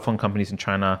been cell phone companies in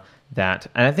China and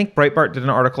I think Breitbart did an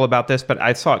article about this, but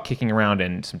I saw it kicking around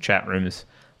in some chat rooms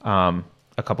a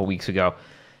couple weeks ago,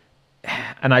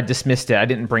 and I dismissed it. I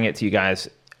didn't bring it to you guys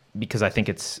because I think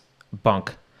it's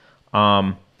bunk.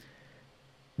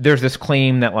 There's this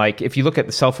claim that, like, if you look at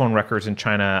the cell phone records in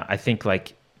China, I think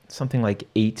like something like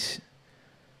 8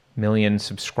 million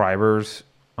subscribers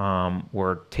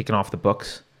were taken off the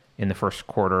books in the first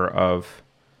quarter of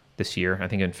this year, I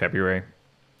think in February.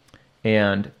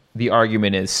 And the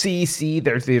argument is, see,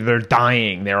 they're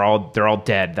dying. They're all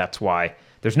dead. That's why.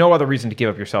 There's no other reason to give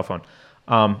up your cell phone.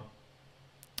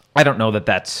 I don't know that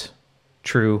that's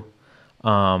true.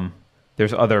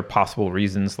 There's other possible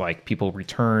reasons, like people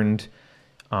returned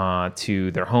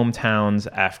to their hometowns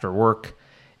after work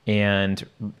and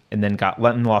then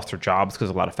lost their jobs because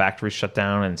a lot of factories shut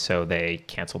down, and so they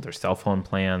canceled their cell phone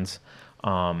plans.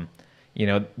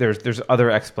 There's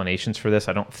other explanations for this.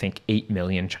 I don't think 8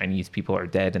 million Chinese people are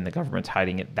dead and the government's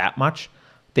hiding it that much.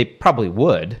 They probably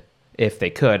would if they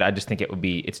could. I just think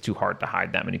it's too hard to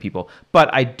hide that many people.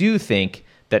 But I do think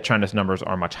that China's numbers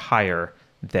are much higher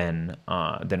than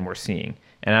we're seeing,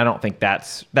 and I don't think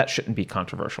that shouldn't be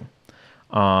controversial.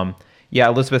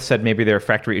 Elizabeth said maybe they're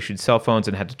factory issued cell phones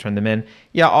and had to turn them in.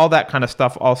 Yeah, all that kind of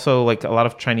stuff. Also, like a lot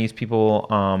of Chinese people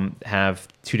have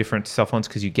two different cell phones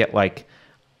because you get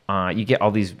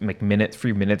all these like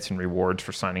free minutes and rewards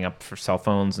for signing up for cell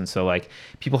phones. And so like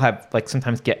people have like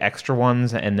sometimes get extra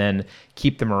ones and then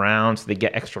keep them around so they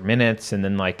get extra minutes, and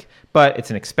then but it's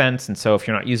an expense. And so if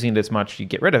you're not using it as much, you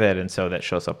get rid of it. And so that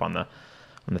shows up on the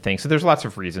thing. So there's lots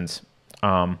of reasons.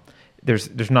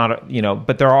 There's not,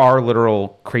 but there are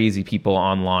literal crazy people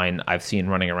online I've seen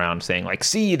running around saying like,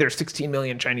 see, there's 16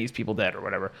 million Chinese people dead or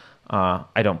whatever.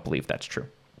 I don't believe that's true.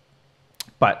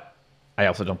 But I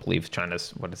also don't believe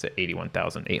China's,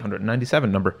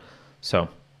 81,897 number. So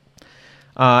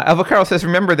Alva Carroll says,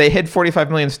 remember, they hid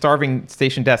 45 million starving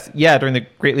station deaths. Yeah, during the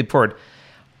Great Leap Forward.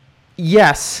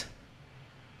 Yes,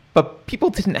 but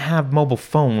people didn't have mobile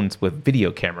phones with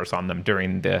video cameras on them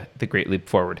during the Great Leap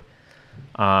Forward.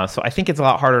 So I think it's a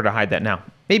lot harder to hide that now.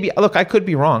 Maybe, look, I could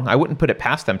be wrong. I wouldn't put it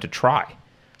past them to try.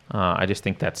 I just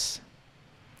think that's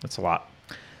a lot.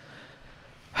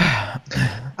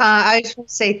 I just want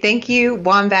to say thank you,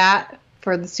 Wombat,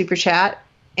 for the super chat,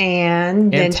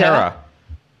 and Ninja.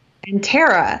 And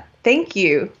Tara, thank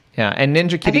you. Yeah, and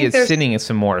Ninja Kitty is sitting in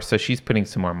some more, so she's putting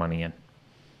some more money in.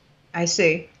 I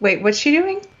see. Wait, what's she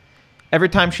doing? Every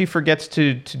time she forgets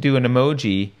to do an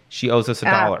emoji, she owes us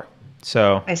 $1.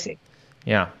 So I see.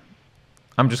 Yeah,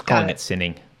 I'm just calling it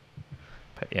sinning.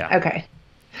 But yeah. Okay.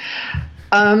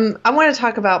 I want to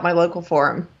talk about my local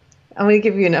forum. I'm going to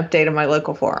give you an update on my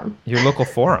local forum. Your local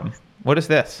forum? What is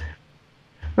this?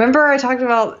 Remember I talked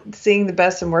about seeing the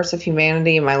best and worst of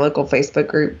humanity in my local Facebook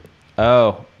group?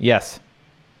 Oh, yes.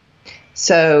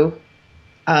 So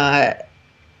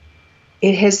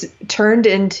it has turned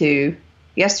into,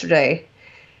 yesterday,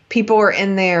 people were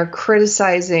in there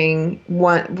criticizing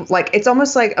it's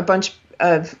almost like a bunch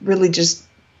of really just,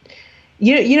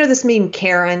 you know this meme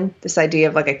Karen, this idea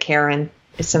of like a Karen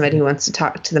is somebody who wants to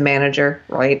talk to the manager,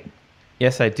 right?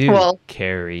 Yes, I do. Well,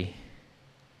 Carrie.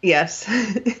 Yes.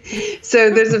 So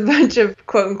there's a bunch of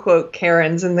quote unquote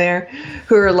Karens in there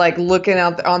who are like looking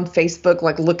out on Facebook,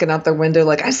 like looking out their window,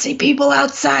 like I see people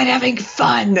outside having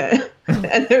fun.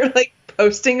 And they're like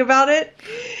posting about it.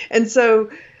 And so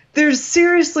there's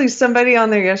seriously somebody on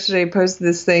there yesterday posted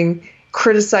this thing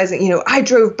criticizing, I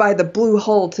drove by the Blue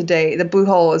Hole today. The Blue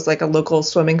Hole is like a local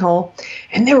swimming hole.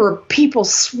 And there were people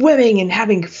swimming and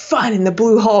having fun in the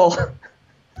Blue Hole.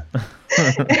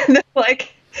 And they're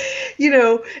like,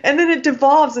 and then it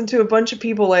devolves into a bunch of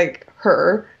people like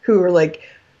her who are like,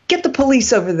 get the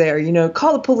police over there,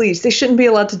 call the police. They shouldn't be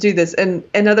allowed to do this. And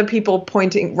other people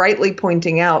rightly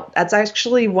pointing out that's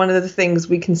actually one of the things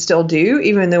we can still do,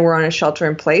 even though we're on a shelter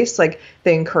in place. Like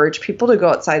they encourage people to go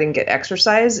outside and get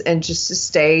exercise and just to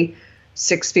stay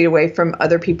 6 feet away from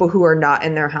other people who are not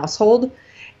in their household.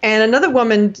 And another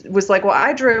woman was like, well,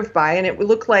 I drove by and it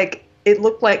looked like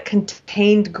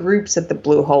contained groups at the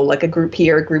Blue Hole, like a group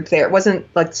here, a group there. It wasn't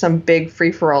like some big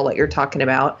free-for-all that you're talking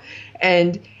about.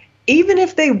 And even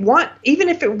if it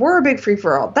were a big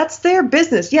free-for-all, that's their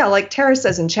business. Yeah, like Tara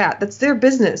says in chat, that's their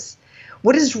business.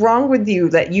 What is wrong with you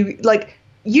that you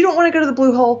don't want to go to the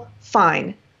Blue Hole?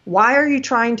 Fine. Why are you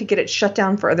trying to get it shut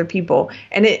down for other people?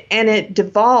 And it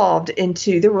devolved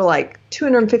into, there were like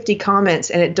 250 comments,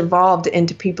 and it devolved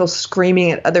into people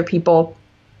screaming at other people.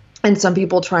 And some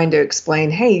people trying to explain,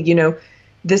 hey,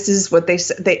 this is what they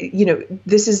said.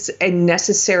 This is a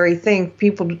necessary thing for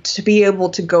people to be able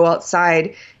to go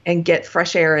outside and get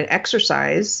fresh air and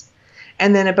exercise.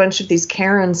 And then a bunch of these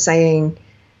Karens saying,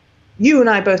 you and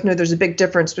I both know there's a big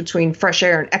difference between fresh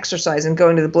air and exercise and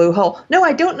going to the Blue Hole. No,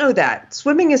 I don't know that.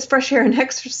 Swimming is fresh air and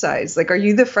exercise. Like, are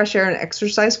you the fresh air and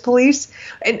exercise police?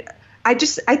 And I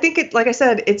think it, like I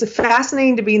said, it's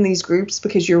fascinating to be in these groups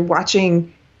because you're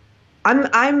watching.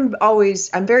 I'm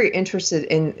very interested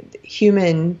in the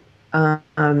human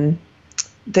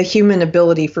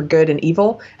ability for good and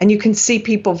evil. And you can see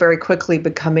people very quickly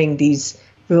becoming these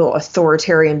real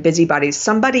authoritarian busybodies.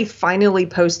 Somebody finally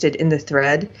posted in the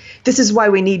thread, this is why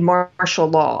we need martial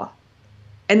law.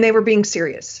 And they were being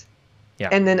serious. Yeah.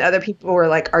 And then other people were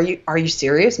like, are you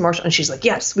serious? Martial? And she's like,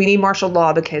 yes, we need martial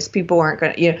law because people aren't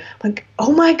going to, like,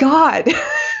 oh my God,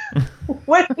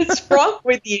 what is wrong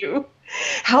with you?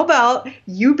 How about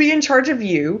you be in charge of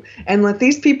you and let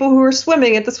these people who are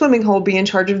swimming at the swimming hole be in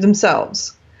charge of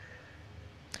themselves?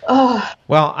 Oh,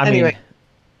 Well, I anyway. mean,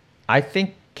 I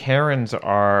think Karens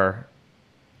are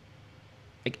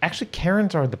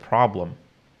the problem.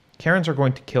 Karens are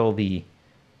going to kill the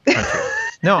country.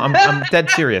 No, I'm dead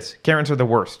serious. Karens are the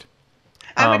worst.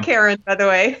 I'm a Karen, by the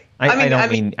way. I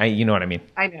don't mean you know what I mean.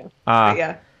 I know. But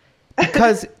yeah.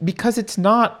 because it's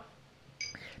not.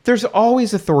 There's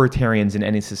always authoritarians in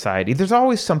any society. There's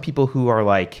always some people who are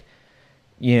like,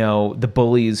 the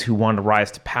bullies who want to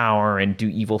rise to power and do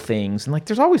evil things, and like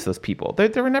there's always those people.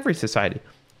 They're in every society.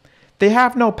 They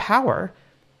have no power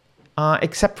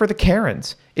except for the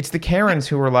Karens. It's the Karens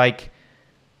who are like,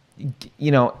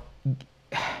 the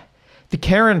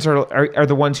Karens are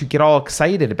the ones who get all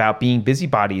excited about being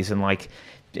busybodies and like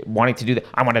wanting to do that.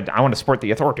 I want to support the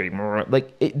authority.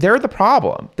 Like they're the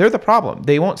problem. They're the problem.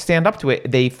 They won't stand up to it.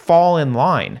 They fall in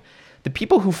line. The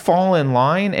people who fall in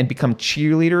line and become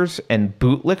cheerleaders and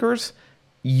bootlickers,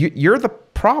 you're the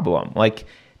problem. Like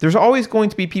there's always going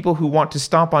to be people who want to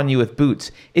stomp on you with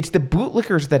boots. It's the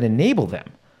bootlickers that enable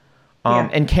them.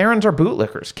 And Karens are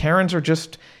bootlickers. Karens are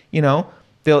just,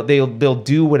 they'll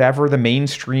do whatever the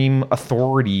mainstream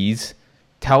authorities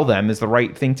tell them is the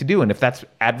right thing to do. And if that's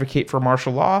advocate for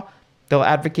martial law, they'll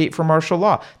advocate for martial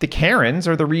law. The Karens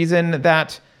are the reason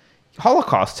that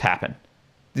Holocausts happen.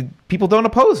 People don't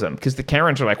oppose them because the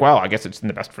Karens are like, well, I guess it's in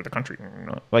the best for the country.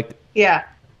 Like, yeah,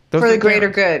 for the greater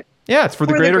good. Yeah, it's for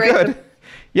the greater good.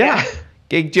 Yeah.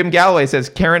 Jim Galloway says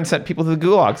Karen sent people to the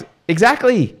gulags.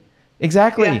 Exactly.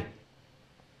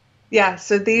 Yeah,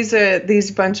 so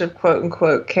these bunch of quote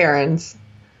unquote Karens,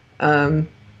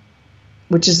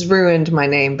 which has ruined my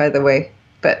name, by the way.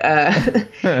 But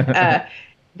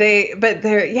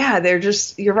they're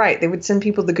just, you're right. They would send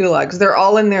people to gulags. They're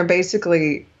all in there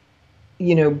basically,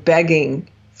 begging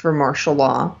for martial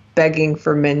law, begging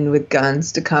for men with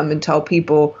guns to come and tell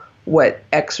people what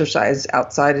exercise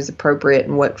outside is appropriate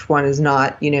and which one is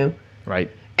not, Right.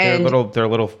 And they're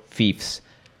little fiefs.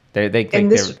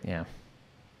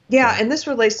 Yeah, and this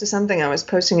relates to something I was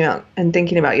posting out and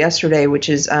thinking about yesterday, which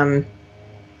is in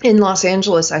Los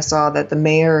Angeles, I saw that the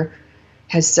mayor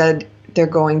has said they're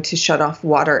going to shut off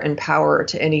water and power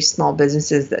to any small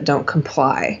businesses that don't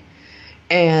comply.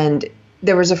 And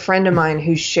there was a friend of mine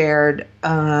who shared,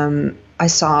 I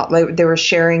saw they were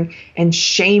sharing and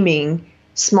shaming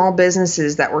small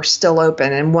businesses that were still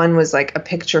open. And one was like a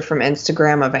picture from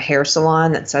Instagram of a hair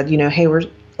salon that said, hey,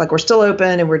 we're still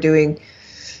open and we're doing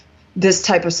this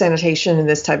type of sanitation and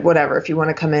this type, whatever, if you want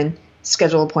to come in,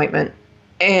 schedule appointment.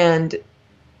 And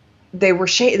they were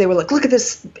like, look at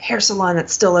this hair salon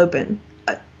that's still open.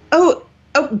 Oh,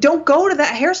 don't go to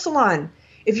that hair salon.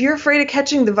 If you're afraid of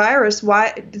catching the virus,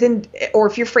 or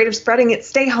if you're afraid of spreading it,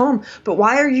 stay home. But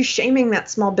why are you shaming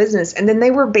that small business? And then they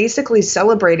were basically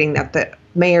celebrating that the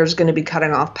mayor's going to be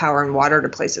cutting off power and water to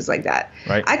places like that.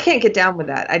 Right. I can't get down with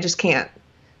that. I just can't.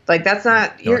 Like, that's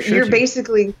not, you're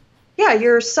basically,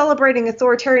 you're celebrating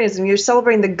authoritarianism. You're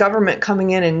celebrating the government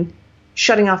coming in and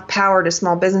shutting off power to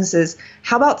small businesses.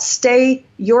 How about stay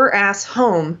your ass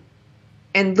home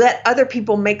and let other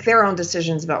people make their own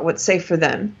decisions about what's safe for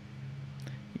them?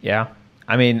 Yeah.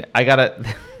 I mean,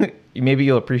 maybe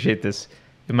you'll appreciate this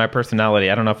in my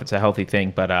personality. I don't know if it's a healthy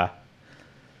thing, but, I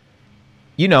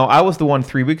was the one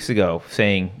 3 weeks ago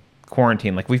saying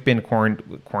quarantine, like we've been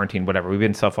quarantined, whatever. We've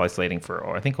been self-isolating for,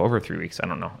 I think over 3 weeks. I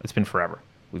don't know. It's been forever.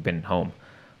 We've been home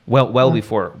well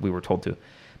before we were told to.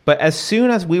 But as soon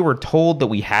as we were told that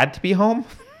we had to be home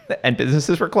and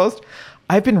businesses were closed,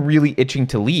 I've been really itching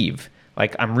to leave.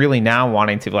 Like, I'm really now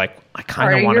wanting to, like, I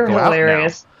kind of want to go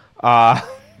hilarious. out now.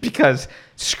 Because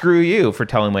screw you for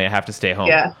telling me I have to stay home.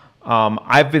 Yeah.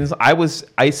 I was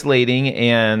isolating,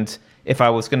 and if I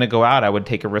was going to go out, I would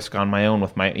take a risk on my own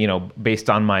with my, based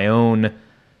on my own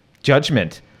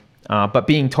judgment. But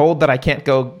being told that I can't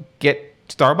go get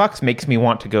Starbucks makes me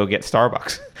want to go get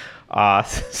Starbucks.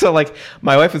 So like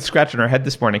my wife was scratching her head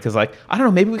this morning because like, I don't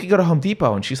know, maybe we could go to Home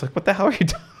Depot. And she's like, what the hell are you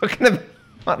talking about?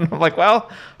 And I'm like,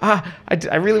 well, I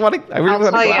really want to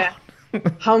go out.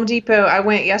 Home Depot, I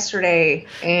went yesterday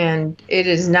and it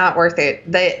is not worth it.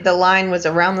 The line was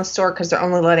around the store because they're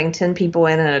only letting 10 people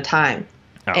in at a time.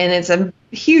 Oh. And it's a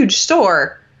huge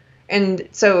store. And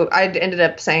so I ended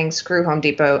up saying, screw Home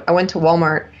Depot. I went to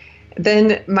Walmart.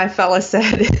 Then my fella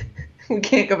said, we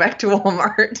can't go back to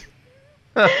Walmart.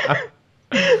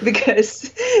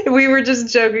 Because we were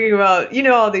just joking about,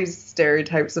 all these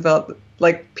stereotypes about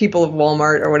like people of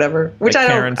Walmart or whatever, which like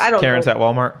I don't Karen's know. At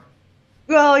Walmart.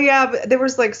 Well, yeah, but there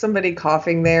was like somebody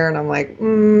coughing there and I'm like,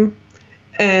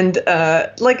 And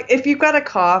like if you've got a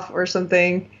cough or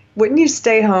something, wouldn't you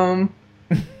stay home?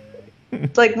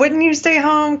 It's like, wouldn't you stay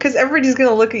home? Because everybody's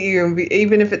gonna look at you, and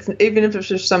even if it's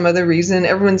for some other reason,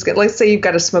 everyone's gonna. Let's say you've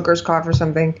got a smoker's cough or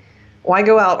something. Why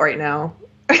go out right now?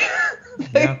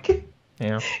 Like,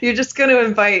 Yeah. You're just gonna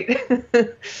invite.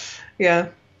 Yeah.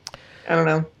 I don't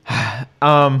know.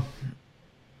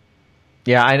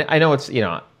 Yeah, I know it's,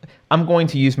 I'm going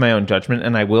to use my own judgment,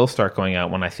 and I will start going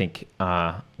out when I think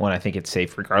it's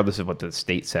safe, regardless of what the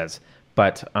state says.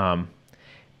 But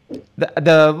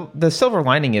the silver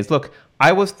lining is, look,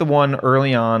 I was the one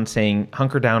early on saying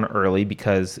hunker down early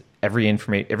because every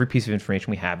piece of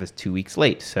information we have is 2 weeks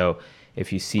late. So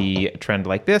if you see a trend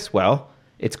like this, well,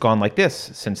 it's gone like this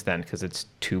since then because it's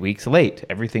 2 weeks late.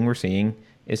 Everything we're seeing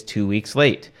is 2 weeks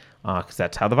late because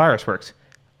that's how the virus works.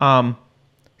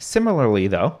 Similarly,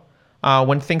 though,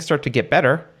 when things start to get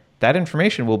better, that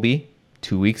information will be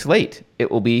 2 weeks late.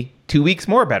 It will be 2 weeks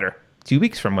more better, 2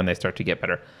 weeks from when they start to get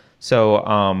better. So,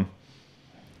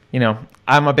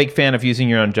 I'm a big fan of using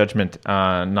your own judgment,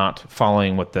 not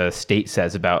following what the state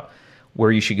says about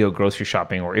where you should go grocery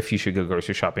shopping or if you should go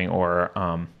grocery shopping. Or,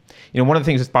 one of the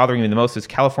things that's bothering me the most is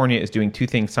California is doing two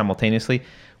things simultaneously.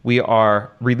 We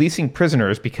are releasing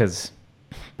prisoners because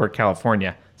we're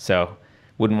California, so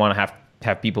wouldn't want to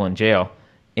have people in jail.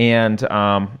 And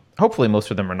hopefully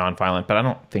most of them are nonviolent, but I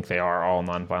don't think they are all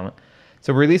nonviolent.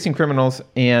 So we're releasing criminals.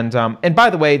 And by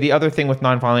the way, the other thing with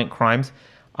nonviolent crimes,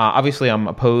 obviously I'm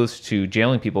opposed to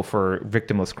jailing people for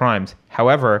victimless crimes.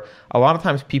 However, a lot of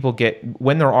times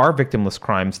when there are victimless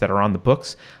crimes that are on the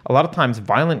books, a lot of times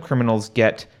violent criminals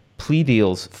get plea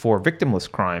deals for victimless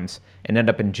crimes and end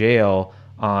up in jail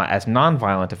as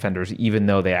nonviolent offenders, even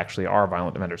though they actually are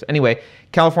violent offenders. Anyway,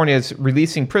 California is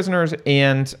releasing prisoners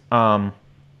and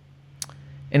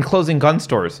closing gun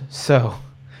stores. So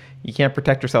you can't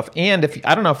protect yourself. And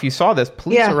I don't know if you saw this,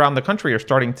 police around the country are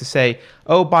starting to say,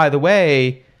 oh, by the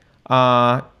way,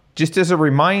 just as a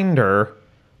reminder,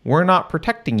 we're not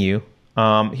protecting you.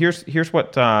 Here's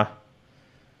what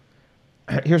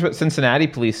Cincinnati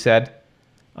police said.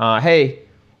 Hey,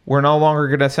 we're no longer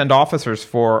going to send officers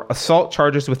for assault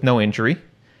charges with no injury,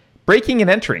 breaking and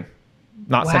entering,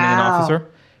 not sending an officer,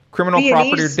 criminal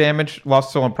property damage, loss of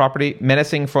stolen property,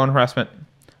 menacing, phone harassment.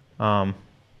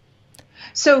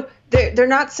 So they're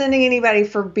not sending anybody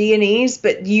for B&Es,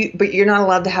 but you're not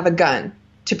allowed to have a gun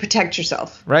to protect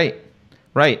yourself. Right.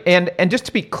 And just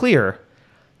to be clear,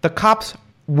 the cops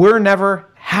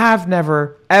have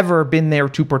never, ever been there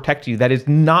to protect you. That is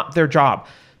not their job.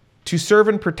 To serve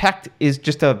and protect is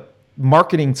just a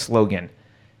marketing slogan.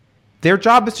 Their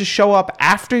job is to show up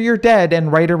after you're dead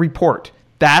and write a report.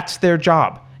 That's their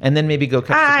job. And then maybe go catch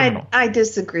the criminal. I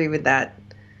disagree with that.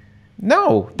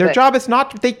 No, their job is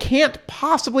not. They can't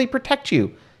possibly protect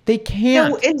you. They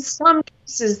can't. No, in some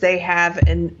cases they have,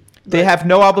 and they have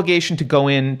no obligation to go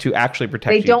in to actually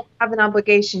protect you. They don't have an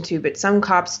obligation to, but some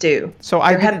cops do. So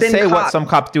I didn't say what some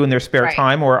cops do in their spare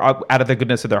time or out of the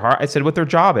goodness of their heart. I said what their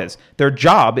job is. Their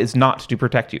job is not to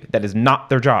protect you. That is not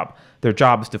their job. Their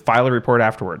job is to file a report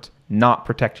afterwards, not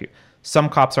protect you. Some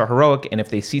cops are heroic, and if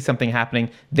they see something happening,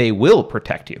 they will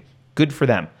protect you. Good for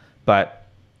them. But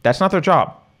that's not their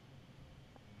job.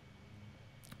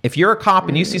 If you're a cop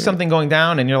and you see something going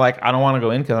down and you're like, I don't want to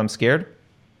go in because I'm scared,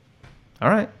 all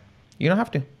right. You don't have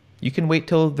to. You can wait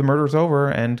till the murder's over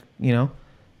and,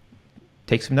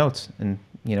 take some notes and,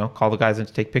 call the guys in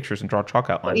to take pictures and draw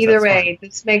chalk outlines. Either way,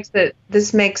 this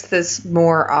makes this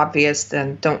more obvious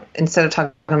than instead of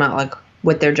talking about like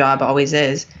what their job always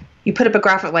is, you put up a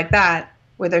graphic like that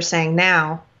where they're saying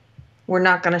now we're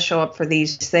not going to show up for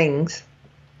these things.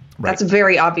 Right. That's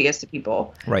very obvious to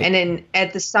people. Right. And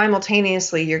then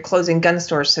simultaneously you're closing gun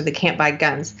stores so they can't buy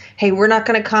guns. Hey, we're not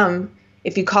going to come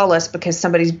if you call us because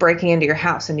somebody's breaking into your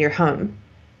house and your home.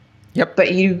 Yep.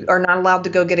 But you are not allowed to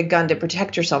go get a gun to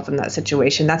protect yourself in that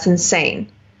situation. That's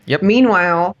insane. Yep.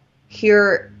 Meanwhile,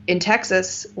 here in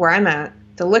Texas, where I'm at,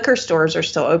 the liquor stores are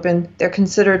still open. They're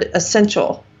considered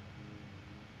essential.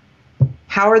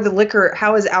 How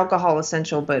is alcohol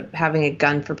essential, but having a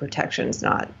gun for protection is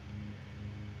not?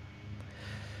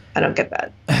 I don't get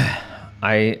that.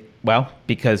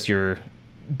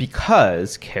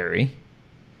 Because Carrie,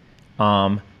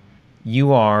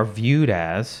 you are viewed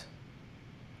as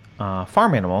a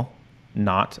farm animal,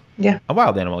 not a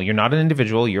wild animal. You're not an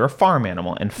individual. You're a farm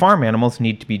animal, and farm animals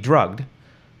need to be drugged,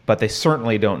 but they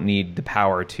certainly don't need the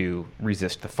power to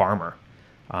resist the farmer.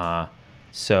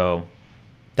 So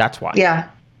that's why. Yeah.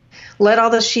 Let all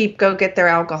the sheep go get their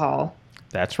alcohol.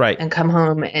 That's right. And come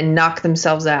home and knock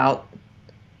themselves out.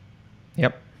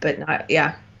 Yep. But not,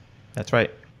 yeah. That's right.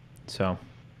 So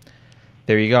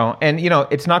there you go. And,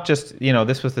 it's not just,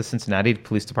 this was the Cincinnati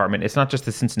Police Department. It's not just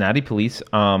the Cincinnati police.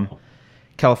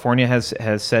 California has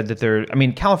said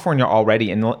that California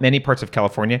already, in many parts of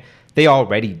California, they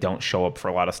already don't show up for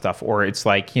a lot of stuff. Or it's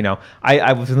like,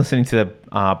 I was listening to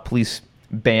the police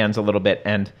bands a little bit,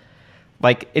 and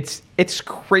like it's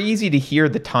crazy to hear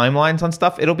the timelines on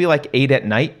stuff. It'll be like 8 at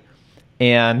night,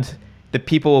 and the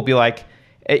people will be like,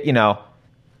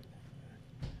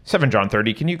 7 John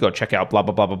 30, can you go check out blah,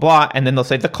 blah, blah, blah, blah. And then they'll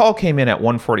say, the call came in at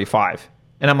 1:45.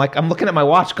 And I'm looking at my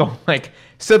watch going like,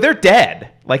 so they're dead.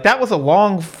 Like, that was a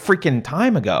long freaking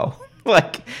time ago.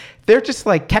 Like, they're just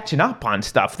like catching up on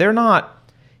stuff. They're not,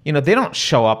 they don't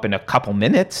show up in a couple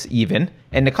minutes even.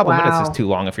 And a couple minutes is too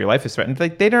long if your life is threatened.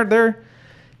 Like, they're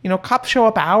cops show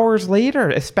up hours later,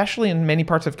 especially in many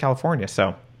parts of California.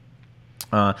 So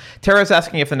Tara's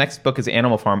asking if the next book is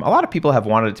Animal Farm. A lot of people have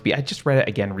wanted it to be. I just read it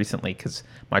again recently because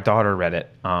my daughter read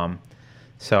it.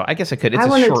 So I guess I could. It's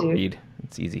a short read.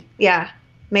 It's easy. Yeah,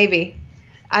 maybe.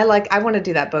 I want to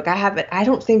do that book. I haven't. I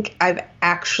don't think I've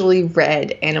actually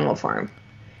read Animal Farm.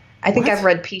 I think I've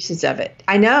read pieces of it.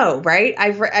 I know, right?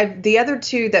 I've the other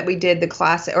two that we did, the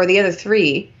classic, or the other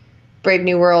three, Brave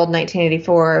New World,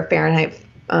 1984, Fahrenheit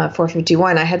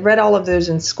 451. I had read all of those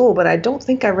in school, but I don't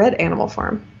think I read Animal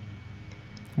Farm.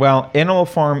 Well, Animal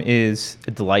Farm is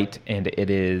a delight, and it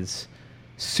is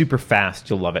super fast.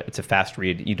 You'll love it. It's a fast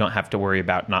read. You don't have to worry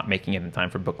about not making it in time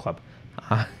for book club.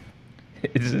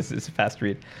 It's a fast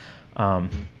read.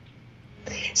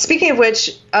 Speaking of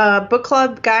which, book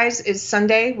club, guys, is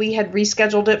Sunday. We had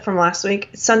rescheduled it from last week.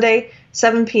 Sunday,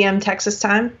 7 p.m. Texas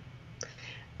time.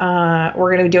 We're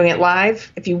going to be doing it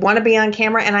live. If you want to be on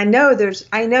camera, and I know just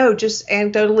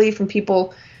anecdotally from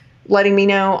people letting me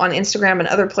know on Instagram and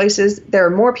other places, there are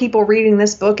more people reading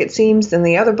this book, it seems, than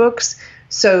the other books.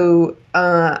 So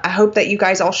I hope that you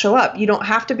guys all show up. You don't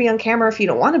have to be on camera if you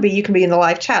don't want to be. You can be in the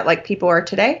live chat like people are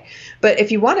today. But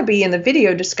if you want to be in the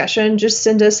video discussion, just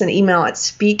send us an email at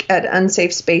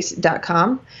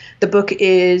speak@unsafespace.com. The book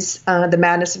is The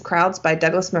Madness of Crowds by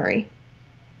Douglas Murray.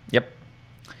 Yep.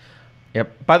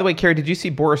 By the way, Carrie, did you see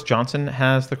Boris Johnson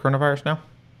has the coronavirus now?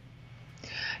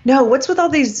 No, what's with all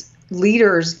these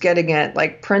leaders getting it?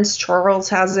 Like Prince Charles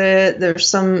has it. There's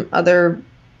some other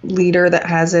leader that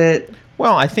has it.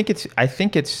 Well, I think it's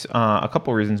a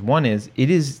couple of reasons. One is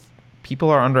people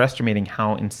are underestimating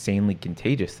how insanely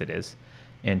contagious it is,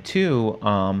 and two,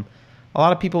 a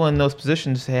lot of people in those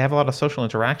positions, they have a lot of social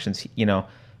interactions.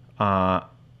 A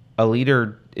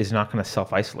leader is not going to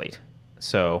self-isolate,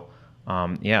 so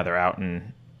they're out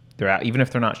even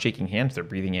if they're not shaking hands, they're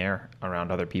breathing air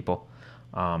around other people.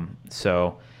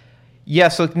 So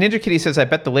Ninja Kitty says, I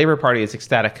bet the Labor Party is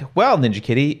ecstatic. Well, Ninja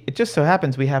Kitty, it just so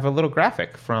happens we have a little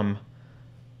graphic from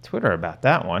Twitter about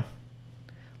that one.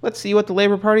 Let's see what the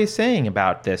Labor Party is saying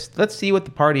about this. Let's see what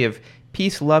the party of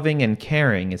peace, loving, and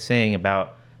caring is saying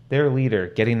about their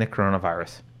leader getting the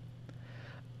coronavirus.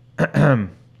 Ah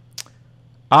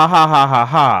ha ha ha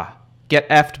ha. Get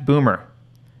effed, boomer.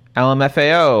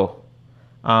 LMFAO.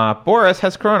 Boris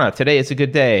has corona. Today is a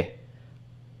good day.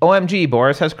 OMG,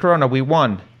 Boris has corona. We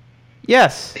won.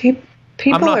 Yes.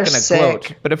 People I'm not are going to sick.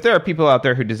 gloat, but if there are people out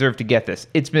there who deserve to get this,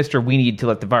 it's Mr. We need to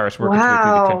let the virus work its way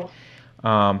through the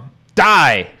country.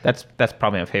 Die. That's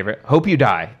probably my favorite. Hope you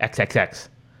die. XXX.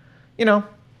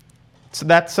 So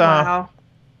that's wow.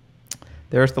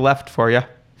 There's the left for you.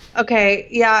 Okay,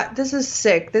 yeah, this is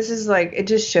sick. This is like, it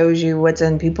just shows you what's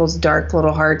in people's dark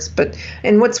little hearts.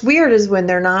 And what's weird is when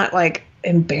they're not like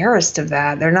embarrassed of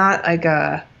that. They're not like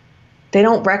they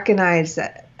don't recognize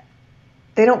that.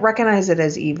 They don't recognize it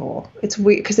as evil. It's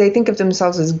weird because they think of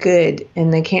themselves as good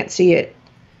and they can't see it.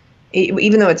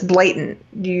 Even though it's blatant,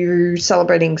 you're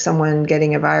celebrating someone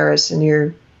getting a virus and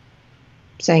you're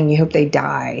saying you hope they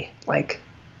die. Like,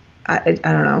 I don't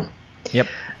know. Yep.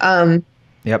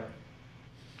 Yep.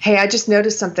 Hey, I just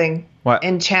noticed something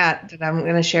in chat that I'm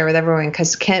going to share with everyone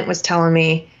because Kent was telling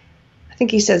me, I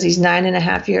think he says he's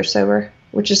 9.5 years sober,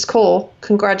 which is cool.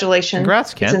 Congratulations.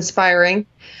 Congrats, Kent. It's inspiring.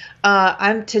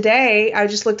 Today, I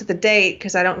just looked at the date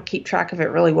because I don't keep track of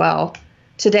it really well.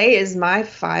 Today is my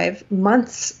 5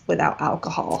 months without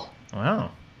alcohol. Wow.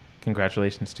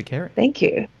 Congratulations to Carrie. Thank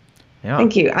you. Yeah.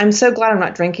 Thank you. I'm so glad I'm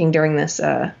not drinking during this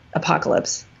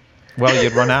apocalypse. Well,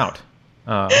 you'd run out.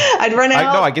 I'd run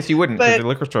out. No, I guess you wouldn't because the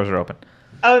liquor stores are open.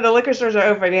 Oh, the liquor stores are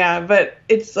open, yeah. But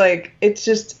it's like, it's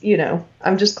just,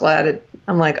 I'm just glad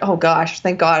I'm like, oh gosh,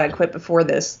 thank God I quit before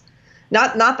this.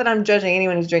 Not that I'm judging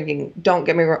anyone who's drinking. Don't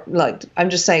get me wrong. Like, I'm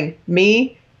just saying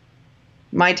my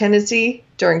tendency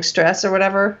during stress or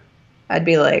whatever, I'd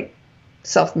be like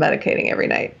self-medicating every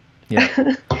night.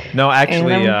 Yeah. No,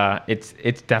 actually,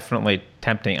 it's definitely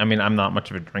tempting. I mean, I'm not much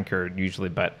of a drinker usually,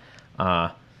 but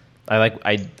I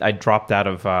dropped out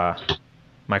of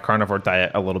my carnivore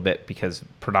diet a little bit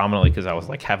predominantly because I was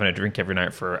like having a drink every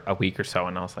night for a week or so,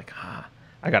 and I was like,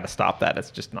 I got to stop that.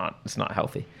 It's not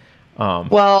healthy.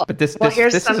 But this is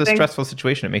a stressful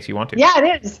situation. It makes you want to. Yeah,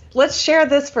 it is. Let's share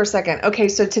this for a second. Okay,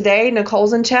 so today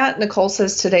Nicole's in chat. Nicole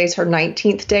says today's her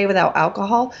 19th day without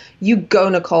alcohol. You go,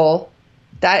 Nicole.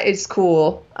 That is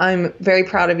cool. I'm very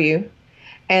proud of you.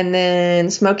 And then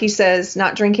Smokey says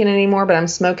not drinking anymore, but I'm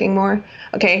smoking more.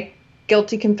 Okay,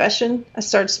 guilty confession. I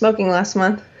started smoking last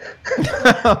month.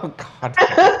 Oh God.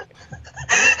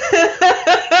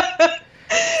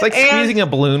 It's like squeezing a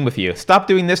balloon with you. Stop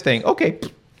doing this thing. Okay.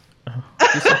 Do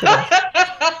something else.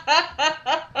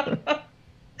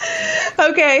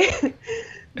 Okay,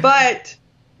 but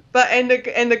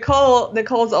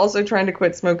Nicole's also trying to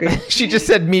quit smoking. She just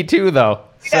said me too, though.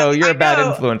 So you're a bad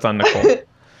influence on Nicole.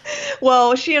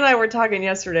 Well, she and I were talking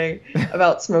yesterday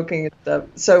about smoking and stuff.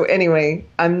 So anyway,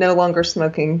 I'm no longer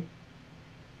smoking.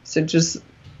 So just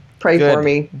pray for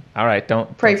me. All right,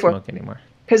 don't smoke anymore.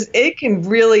 Because it can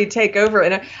really take over.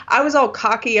 And I was all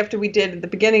cocky after we did at the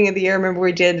beginning of the year. Remember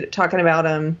we did talking about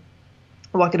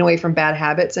walking away from bad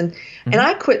habits. And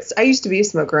I quit. I used to be a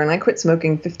smoker, and I quit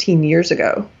smoking 15 years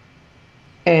ago.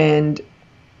 And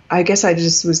I guess I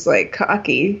just was like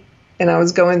cocky. And I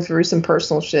was going through some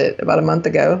personal shit about a month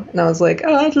ago. And I was like,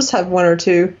 I'll just have one or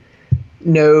two.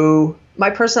 No.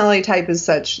 My personality type is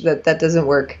such that doesn't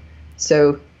work.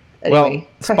 So anyway.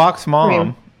 Well, Spock's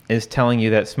mom is telling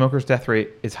you that smokers' death rate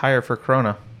is higher for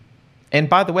corona. And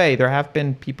by the way, there have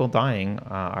been people dying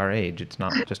our age. It's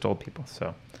not just old people.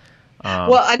 So,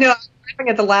 well, I know. I'm laughing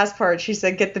at the last part. She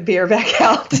said, "Get the beer back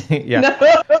out." Yeah, no.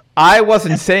 I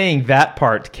wasn't saying that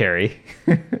part, Carrie.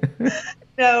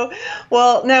 No,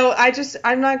 well, no.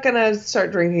 I'm not gonna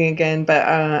start drinking again, but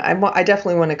I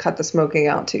definitely want to cut the smoking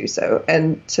out too. So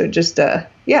just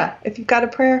yeah, if you've got a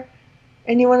prayer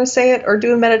and you want to say it or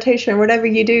do a meditation, whatever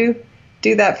you do.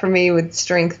 Do that for me with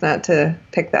strength not to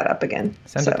pick that up again.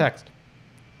 Send a text.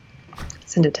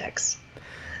 Send a text.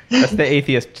 That's the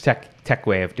atheist tech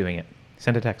way of doing it.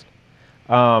 Send a text.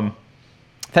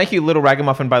 Thank you, Little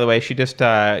Ragamuffin, by the way. She just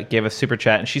gave us super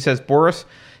chat, and she says, Boris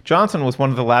Johnson was one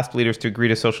of the last leaders to agree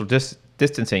to social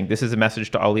distancing. This is a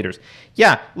message to all leaders.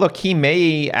 Yeah, look, he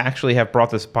may actually have brought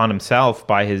this upon himself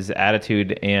by his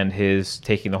attitude and his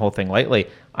taking the whole thing lightly.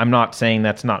 I'm not saying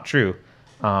that's not true.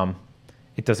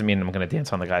 It doesn't mean I'm going to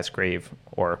dance on the guy's grave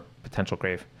or potential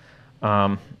grave.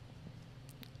 What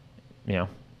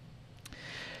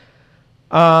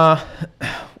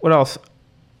else?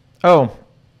 Oh,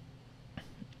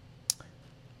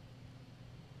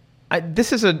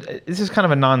 this is kind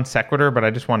of a non sequitur, but I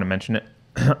just want to mention it.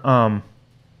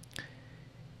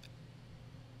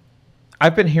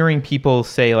 I've been hearing people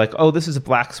say like, "Oh, this is a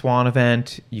black swan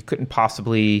event. You couldn't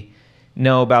possibly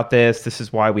know about this. This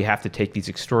is why we have to take these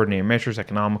extraordinary measures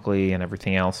economically and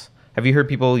everything else." Have you heard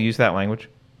people use that language?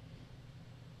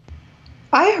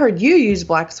 I heard you use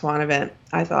black swan event,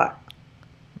 I thought.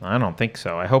 I don't think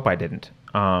so. I hope I didn't.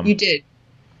 You did.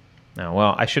 No,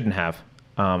 well, I shouldn't have.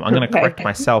 I'm going to correct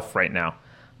myself right now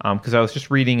because I was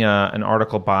just reading an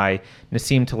article by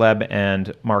Nassim Taleb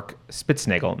and Mark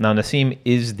Spitznagel. Now, Nassim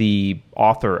is the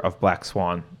author of Black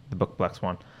Swan, the book Black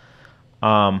Swan.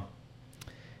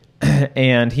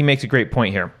 And he makes a great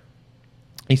point here.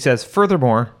 He says,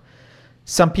 furthermore,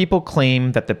 some people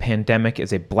claim that the pandemic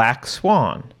is a black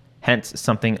swan, hence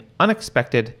something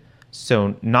unexpected,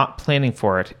 so not planning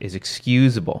for it is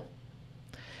excusable.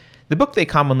 The book they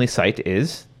commonly cite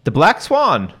is The Black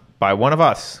Swan by one of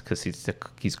us, because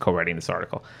he's co-writing this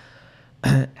article.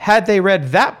 Had they read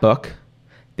that book,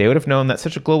 they would have known that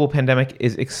such a global pandemic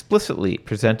is explicitly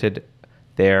presented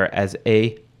there as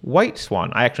a white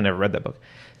swan. I actually never read that book.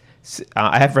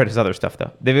 I have read his other stuff,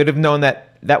 though. They would have known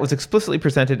that that was explicitly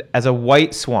presented as a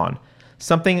white swan,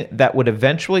 something that would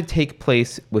eventually take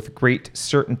place with great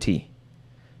certainty.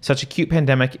 Such acute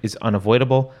pandemic is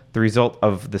unavoidable, the result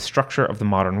of the structure of the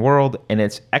modern world, and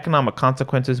its economic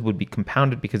consequences would be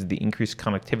compounded because of the increased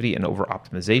connectivity and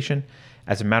over-optimization.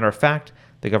 As a matter of fact,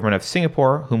 the government of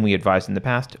Singapore, whom we advised in the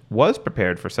past, was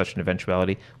prepared for such an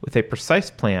eventuality with a precise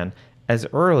plan as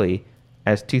early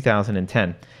as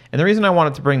 2010. And the reason I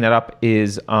wanted to bring that up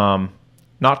is not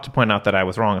to point out that I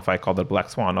was wrong if I called it a black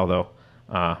swan, although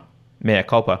mea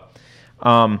culpa.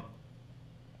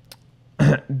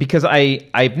 Because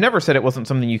I've never said it wasn't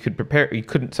something you could prepare.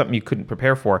 Something you couldn't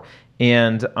prepare for.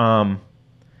 And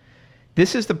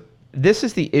this is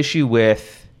the issue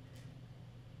with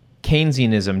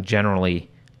Keynesianism generally.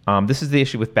 This is the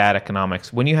issue with bad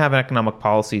economics. When you have an economic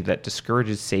policy that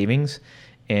discourages savings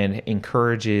and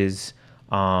encourages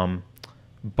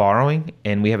borrowing,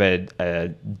 and we have a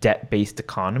debt-based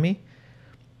economy,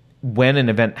 when an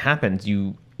event happens,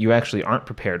 you actually aren't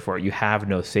prepared for it. You have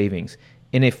no savings.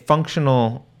 In a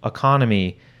functional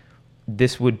economy,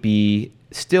 this would be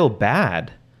still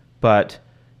bad, but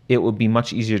it would be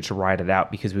much easier to ride it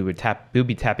out because we would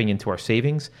be tapping into our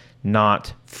savings,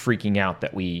 not freaking out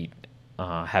that we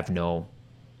have no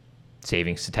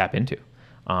savings to tap into.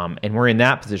 And we're in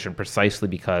that position precisely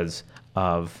because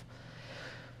of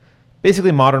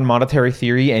basically modern monetary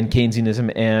theory and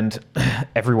Keynesianism and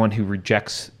everyone who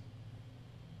rejects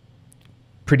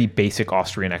pretty basic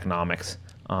Austrian economics,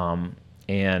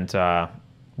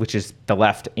 which is the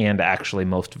left and actually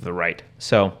most of the right.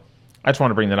 So I just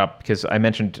want to bring that up because I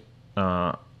mentioned,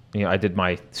 I did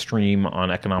my stream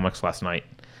on economics last night,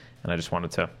 and I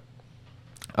want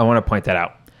to point that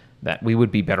out, that we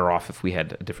would be better off if we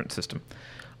had a different system.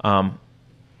 Along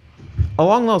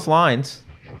those lines,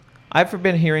 I've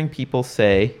been hearing people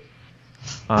say,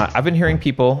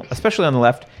 especially on the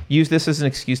left, use this as an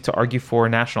excuse to argue for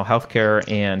national health care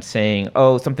and saying,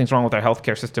 oh, something's wrong with our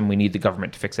healthcare system, we need the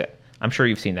government to fix it. I'm sure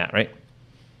you've seen that, right?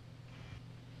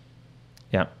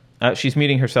 Yeah. She's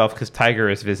muting herself because Tiger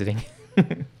is visiting.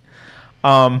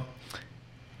 And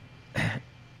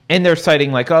they're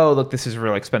citing like, oh, look, this is a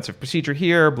really expensive procedure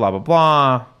here, blah, blah,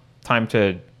 blah. Time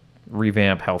to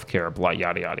revamp healthcare, blah,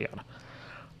 yada, yada,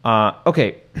 yada.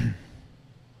 Okay.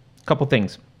 Couple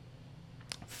things.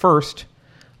 First,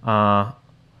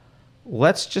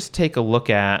 let's just take a look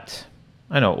at,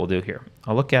 I know what we'll do here.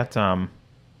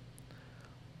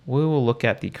 We will look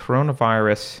at the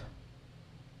coronavirus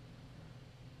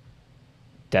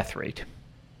death rate.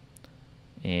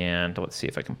 And let's see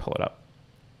if I can pull it up.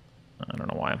 I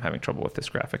don't know why I'm having trouble with this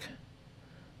graphic.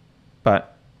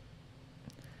 But,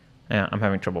 yeah, I'm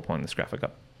having trouble pulling this graphic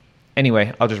up.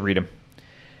 Anyway, I'll just read them.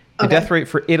 The death rate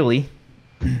for Italy,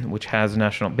 which has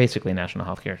basically national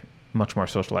healthcare, much more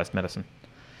socialized medicine,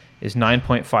 is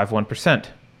 9.51%.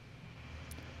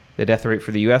 The death rate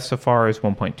for the U.S. so far is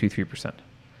 1.23%.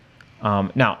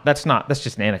 Now, that's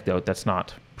just an anecdote. That's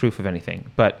not proof of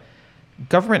anything. But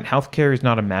government healthcare is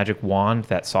not a magic wand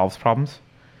that solves problems.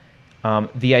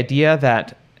 The idea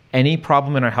that any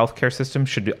problem in our healthcare system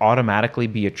should automatically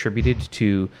be attributed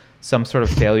to some sort of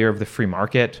failure of the free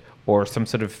market or some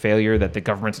sort of failure that the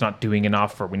government's not doing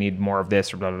enough or we need more of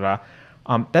this or blah, blah,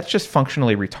 blah, that's just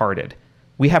functionally retarded.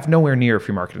 We have nowhere near a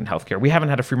free market in healthcare. We haven't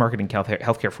had a free market in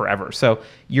healthcare forever. So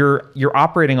you're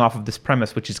operating off of this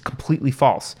premise, which is completely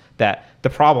false, that the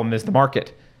problem is the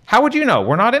market. How would you know?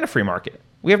 We're not in a free market.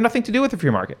 We have nothing to do with the free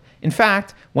market. In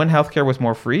fact, when healthcare was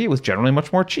more free, it was generally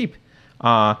much more cheap.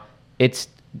 Its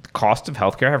costs of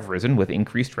healthcare have risen with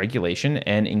increased regulation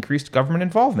and increased government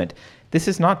involvement. This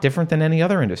is not different than any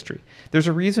other industry. There's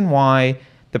a reason why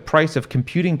the price of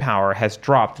computing power has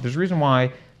dropped. There's a reason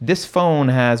why this phone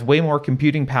has way more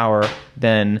computing power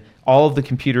than all of the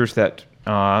computers that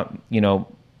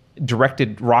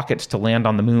directed rockets to land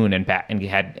on the moon and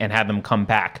had them come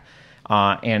back.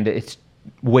 And it's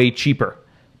way cheaper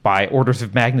by orders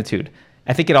of magnitude.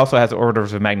 I think it also has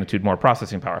orders of magnitude more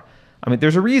processing power. I mean,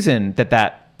 there's a reason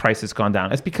that price has gone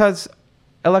down. It's because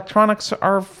electronics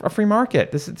are a free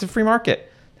market. It's a free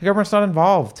market. The government's not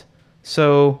involved.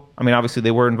 So, I mean, obviously they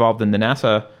were involved in the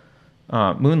NASA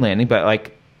moon landing,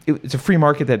 but it's a free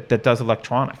market that does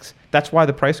electronics. That's why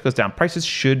the price goes down. Prices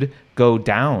should go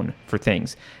down for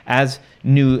things. As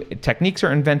new techniques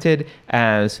are invented,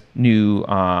 as new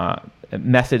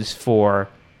methods for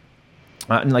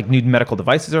new medical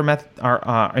devices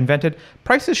are invented,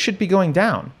 prices should be going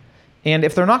down. And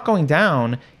if they're not going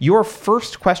down, your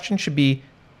first question should be,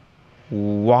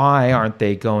 why aren't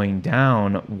they going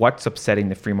down? What's upsetting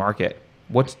the free market?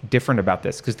 What's different about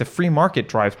this? Because the free market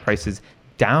drives prices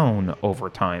down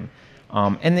over time.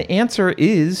 And the answer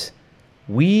is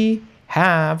we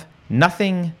have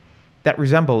nothing that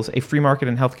resembles a free market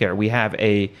in healthcare. We have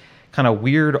a kind of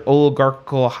weird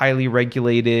oligarchical, highly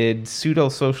regulated,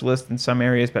 pseudo-socialist in some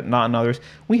areas, but not in others.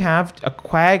 We have a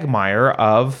quagmire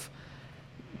of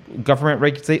government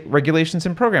regulations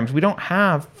and programs. We don't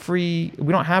have a free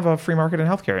market in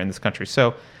healthcare in this country.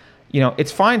 So,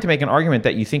 it's fine to make an argument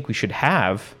that you think we should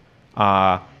have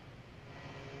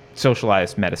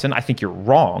socialized medicine. I think you're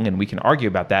wrong, and we can argue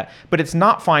about that. But it's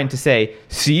not fine to say,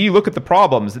 see, look at the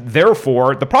problems.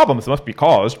 Therefore, the problems must be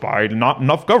caused by not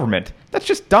enough government. That's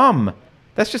just dumb.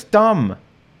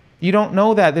 You don't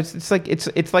know that.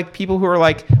 It's like people who are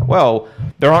like, well,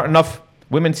 there aren't enough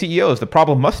women CEOs. The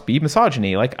problem must be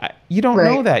misogyny. You don't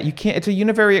know that. You can't. It's a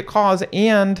univariate cause,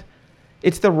 and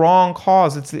it's the wrong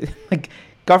cause. It's like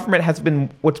government has been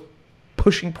what's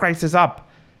pushing prices up.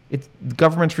 It's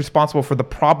government's responsible for the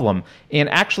problem. And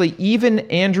actually, even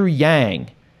Andrew Yang,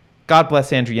 God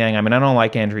bless Andrew Yang. I mean, I don't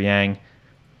like Andrew Yang.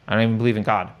 I don't even believe in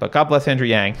God, but God bless Andrew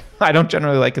Yang. I don't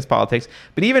generally like his politics,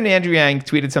 but even Andrew Yang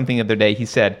tweeted something the other day. He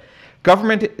said,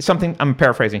 I'm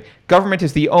paraphrasing, government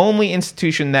is the only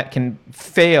institution that can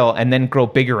fail and then grow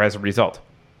bigger as a result.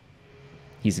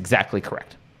 He's exactly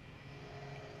correct.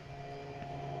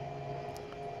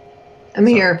 I'm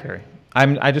here. Carrie.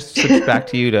 I just switched back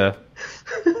to you to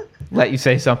let you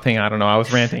say something. I don't know. I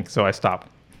was ranting, so I stopped.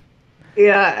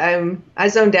 Yeah, I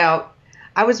zoned out.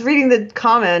 I was reading the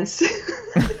comments.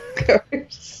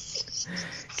 Carrie's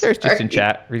just in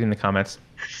chat, reading the comments.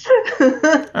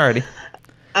 Alrighty.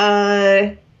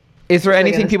 Is there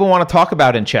anything people want to talk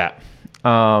about in chat?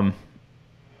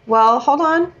 Well, hold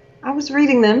on. I was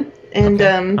reading them, and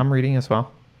okay. I'm reading as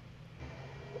well.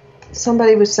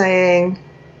 Somebody was saying,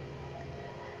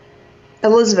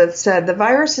 Elizabeth said, the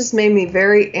virus has made me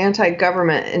very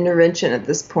anti-government intervention at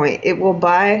this point.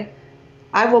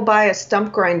 I will buy a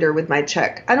stump grinder with my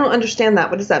check. I don't understand that.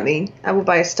 What does that mean? I will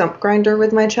buy a stump grinder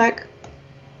with my check?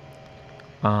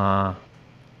 I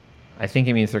think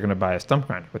it means they're going to buy a stump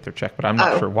grinder with their check, but I'm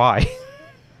not sure why.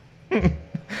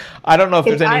 I don't know if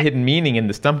there's any hidden meaning in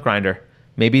the stump grinder.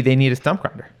 Maybe they need a stump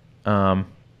grinder.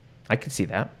 I could see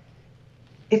that.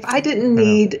 If I didn't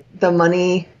need the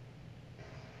money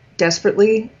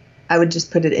desperately, I would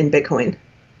just put it in Bitcoin.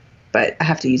 But I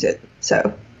have to use it,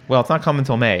 so... Well, it's not coming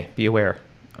until May. Be aware.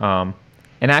 And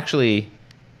actually,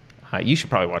 you should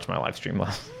probably watch my live stream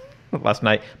last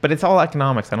night. But it's all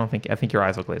economics. I think your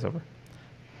eyes will glaze over.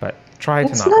 But try to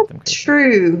not let them. That's not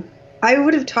true. I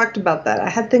would have talked about that. I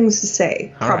had things to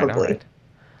say, probably.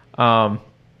 All right.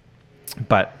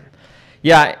 But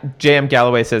yeah, J.M.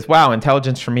 Galloway says, "Wow,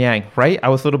 intelligence from Yang." Right? I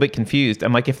was a little bit confused.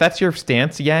 I'm like, if that's your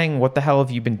stance, Yang, what the hell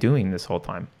have you been doing this whole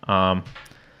time?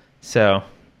 So.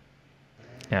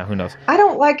 Yeah, who knows? I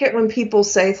don't like it when people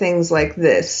say things like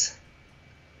this.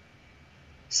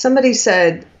 Somebody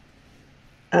said,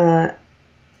 don't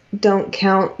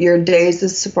count your days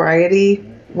of sobriety.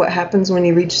 What happens when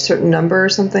you reach a certain number or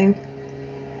something?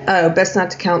 Oh, best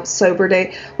not to count sober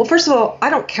day. Well, first of all, I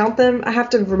don't count them. I have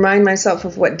to remind myself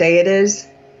of what day it is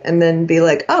and then be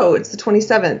like, oh, it's the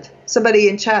 27th. Somebody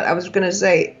in chat, I was going to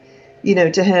say,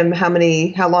 to him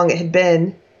how long it had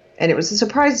been. And it was a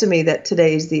surprise to me that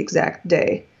today is the exact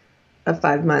day of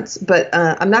 5 months. But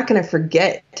I'm not going to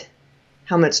forget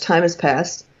how much time has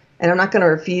passed, and I'm not going to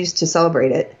refuse to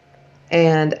celebrate it.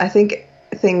 And I think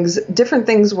different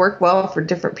things work well for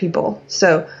different people.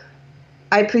 So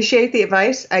I appreciate the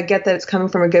advice. I get that it's coming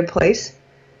from a good place,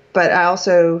 but I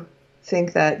also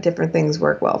think that different things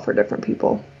work well for different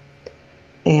people.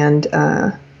 And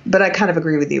but I kind of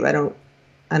agree with you. I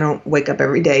don't wake up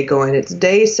every day going, it's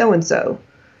day so and so.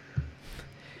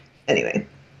 Anyway.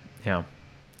 Yeah.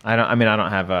 I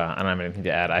don't have anything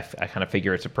to add. I kind of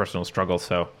figure it's a personal struggle,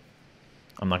 so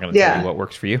I'm not going to tell you what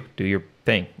works for you. Do your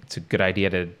thing. It's a good idea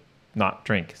to not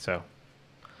drink. So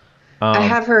I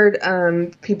have heard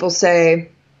people say,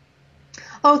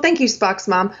 "Oh, thank you, Spock's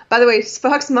mom." By the way,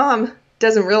 Spock's mom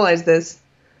doesn't realize this,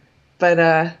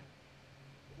 but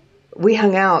we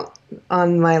hung out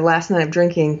on my last night of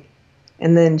drinking,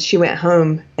 and then she went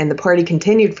home, and the party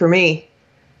continued for me.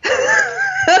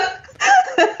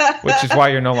 Which is why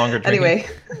you're no longer drinking.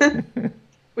 Anyway,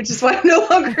 which is why I'm no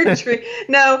longer drinking.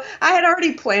 No, I had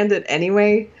already planned it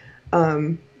anyway,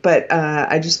 but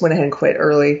I just went ahead and quit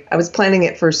early. I was planning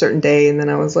it for a certain day, and then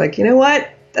I was like, you know what?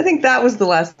 I think that was the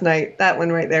last night. That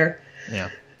one right there. Yeah.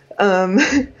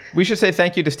 We should say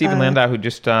thank you to Stephen Landau, who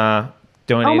just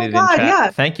donated in chat. Yeah.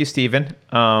 Thank you, Stephen.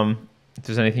 If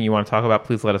there's anything you want to talk about,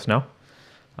 please let us know.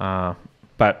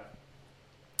 But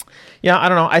yeah, I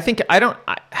don't know.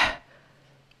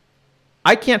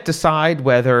 I can't decide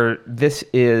whether this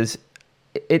is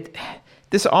it.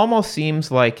 This almost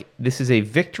seems like this is a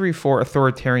victory for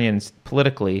authoritarians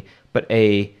politically, but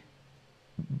a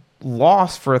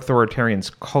loss for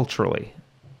authoritarians culturally.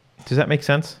 Does that make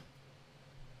sense?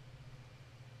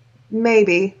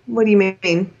 Maybe. What do you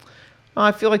mean?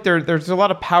 I feel like there's a lot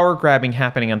of power grabbing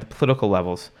happening on the political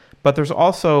levels, but there's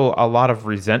also a lot of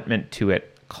resentment to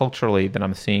it culturally that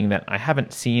I'm seeing that I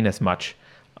haven't seen as much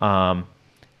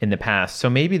in the past. So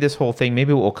maybe this whole thing,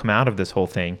 maybe what will come out of this whole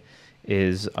thing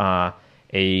is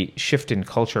a shift in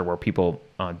culture where people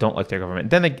don't like their government.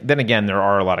 Then again, there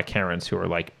are a lot of Karens who are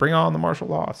like, bring on the martial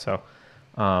law. So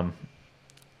I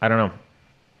don't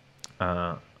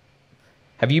know.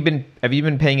 Have you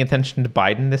been paying attention to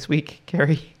Biden this week,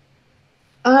 Carrie?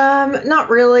 Not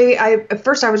really. At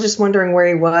first I was just wondering where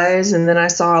he was, and then I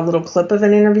saw a little clip of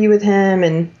an interview with him,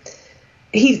 and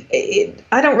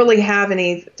I don't really have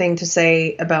anything to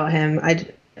say about him.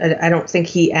 I don't think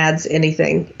he adds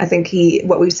anything. I think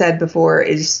what we've said before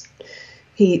is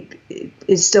he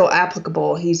is still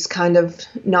applicable. He's kind of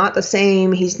not the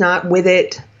same. He's not with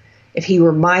it. If he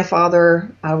were my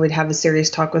father, I would have a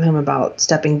serious talk with him about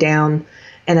stepping down.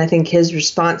 And I think his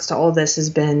response to all of this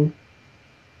has been,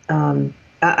 I'm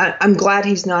glad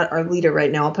he's not our leader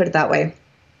right now. I'll put it that way.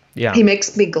 Yeah. He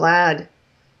makes me glad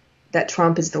that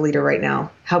Trump is the leader right now.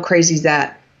 How crazy is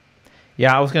that?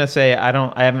 Yeah, I was gonna say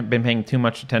I haven't been paying too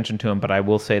much attention to him, but I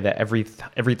will say that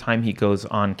every time he goes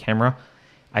on camera,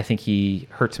 I think he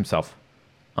hurts himself.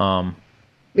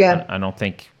 Yeah, I don't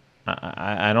think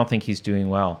he's doing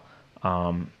well.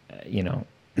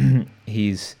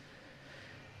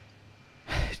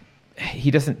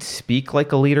 He doesn't speak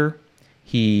like a leader.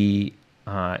 He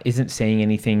isn't saying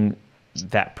anything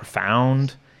that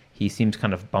profound. He seems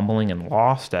kind of bumbling and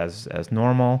lost as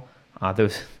normal.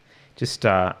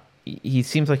 He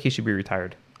seems like he should be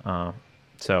retired.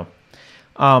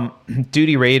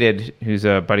 Duty Rated, who's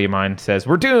a buddy of mine, says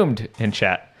we're doomed in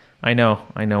chat. I know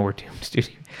we're doomed,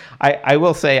 Duty. I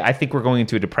will say I think we're going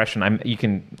into a depression. You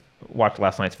can watch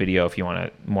last night's video if you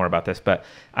want more about this, but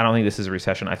I don't think this is a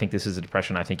recession. I think this is a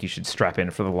depression. I think you should strap in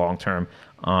for the long term.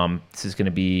 This is going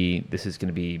to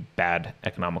be bad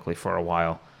economically for a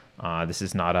while. This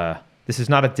is not a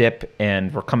dip,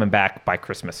 and we're coming back by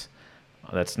Christmas.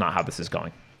 That's not how this is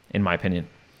going, in my opinion.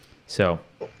 So,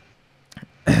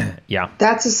 yeah.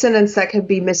 That's a sentence that could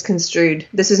be misconstrued.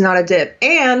 This is not a dip,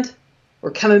 and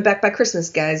we're coming back by Christmas,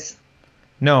 guys.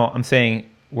 No, I'm saying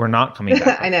we're not coming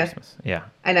back by I know. Christmas. Yeah.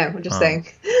 I know. I'm just saying.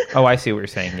 Oh, I see what you're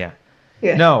saying. Yeah.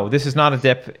 Yeah. No, this is not a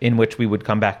dip in which we would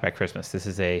come back by Christmas. This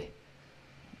is a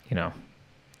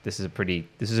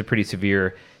pretty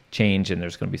severe change, and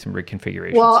there's going to be some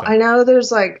reconfiguration. Well, so. I know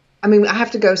there's I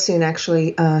have to go soon,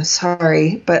 actually.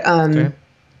 Sorry, but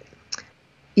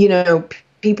Okay.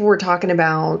 People were talking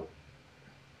about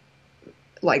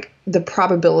the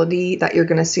probability that you're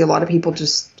going to see a lot of people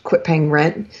just quit paying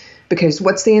rent, because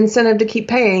what's the incentive to keep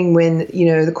paying when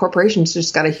the corporation's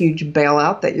just got a huge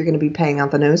bailout that you're going to be paying out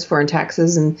the nose for in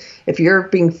taxes? And if you're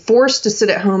being forced to sit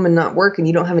at home and not work and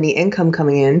you don't have any income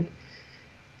coming in,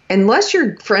 unless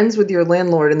you're friends with your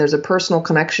landlord and there's a personal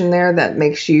connection there that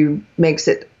makes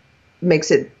it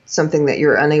something that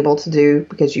you're unable to do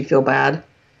because you feel bad.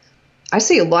 I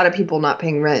see a lot of people not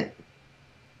paying rent.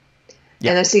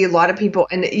 Yeah. And I see a lot of people,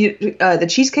 and the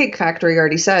Cheesecake Factory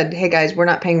already said, hey guys, we're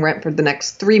not paying rent for the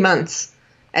next 3 months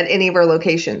at any of our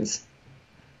locations.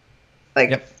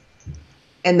 Yep.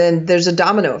 And then there's a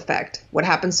domino effect. What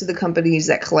happens to the companies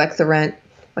that collect the rent?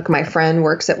 Like my friend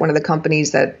works at one of the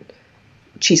companies that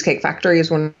Cheesecake Factory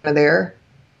is one of their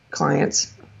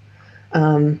clients.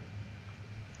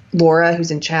 Laura,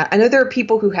 who's in chat. I know there are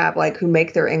people who have who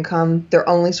make their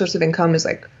only source of income is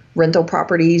rental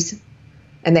properties,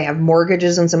 and they have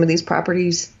mortgages on some of these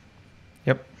properties.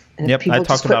 Yep. And yep. I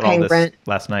talked about all this rent,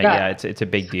 last night. Yeah, it's a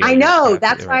big deal. I know.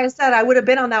 That's why I said I would have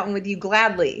been on that one with you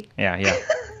gladly. Yeah.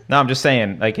 No, I'm just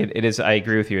saying, it is. I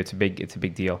agree with you. It's a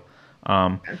big deal.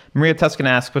 Maria Tuscan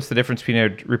asks, "What's the difference between a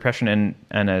repression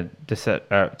and a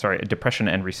depression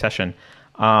and recession?"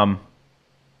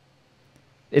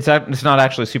 It's not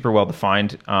actually super well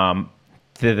defined.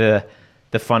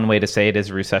 The fun way to say it is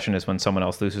a recession is when someone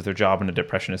else loses their job, and a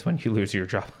depression is when you lose your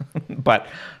job. But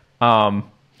I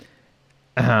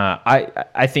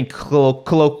think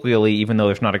colloquially, even though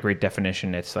there's not a great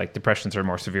definition, it's depressions are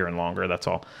more severe and longer. That's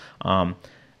all. When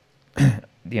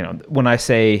I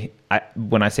say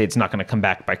it's not going to come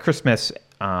back by Christmas,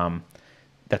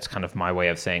 that's kind of my way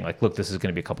of saying look, this is going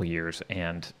to be a couple years,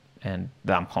 and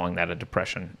I'm calling that a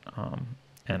depression.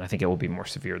 And I think it will be more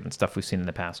severe than stuff we've seen in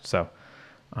the past. So,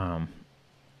 and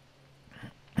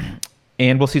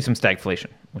we'll see some stagflation,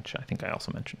 which I think I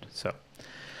also mentioned. So,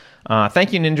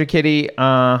 thank you, Ninja Kitty.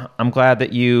 I'm glad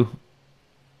that you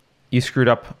screwed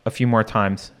up a few more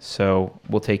times. So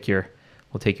we'll take your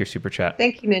super chat.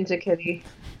 Thank you, Ninja Kitty.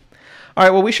 All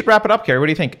right. Well, we should wrap it up, Carrie. What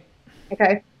do you think?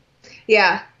 Okay.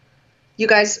 Yeah. You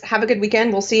guys have a good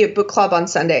weekend. We'll see you at book club on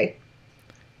Sunday.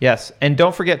 Yes, and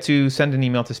don't forget to send an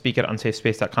email to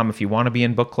speak@unsafespace.com. If you want to be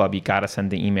in book club, you got to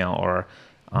send the email, or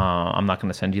I'm not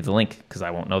going to send you the link because I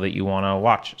won't know that you want to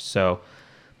watch. So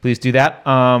please do that.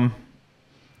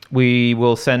 We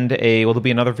will there'll be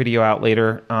another video out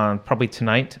later, probably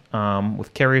tonight,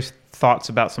 with Carrie's thoughts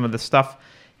about some of this stuff.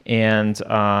 And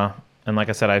like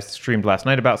I said, I streamed last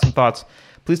night about some thoughts.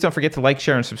 Please don't forget to like,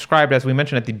 share, and subscribe. As we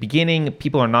mentioned at the beginning,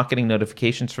 people are not getting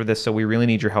notifications for this, so we really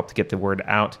need your help to get the word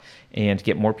out and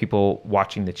get more people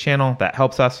watching the channel. That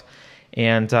helps us.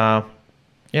 And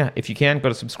if you can, go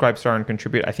to Subscribestar and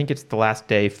contribute. I think it's the last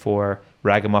day for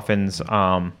Ragamuffins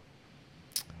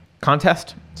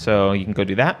contest, so you can go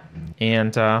do that.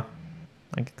 And I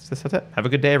guess that's it. Have a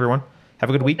good day, everyone. Have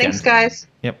a good weekend. Thanks, guys.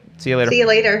 Yep. See you later. See you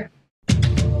later.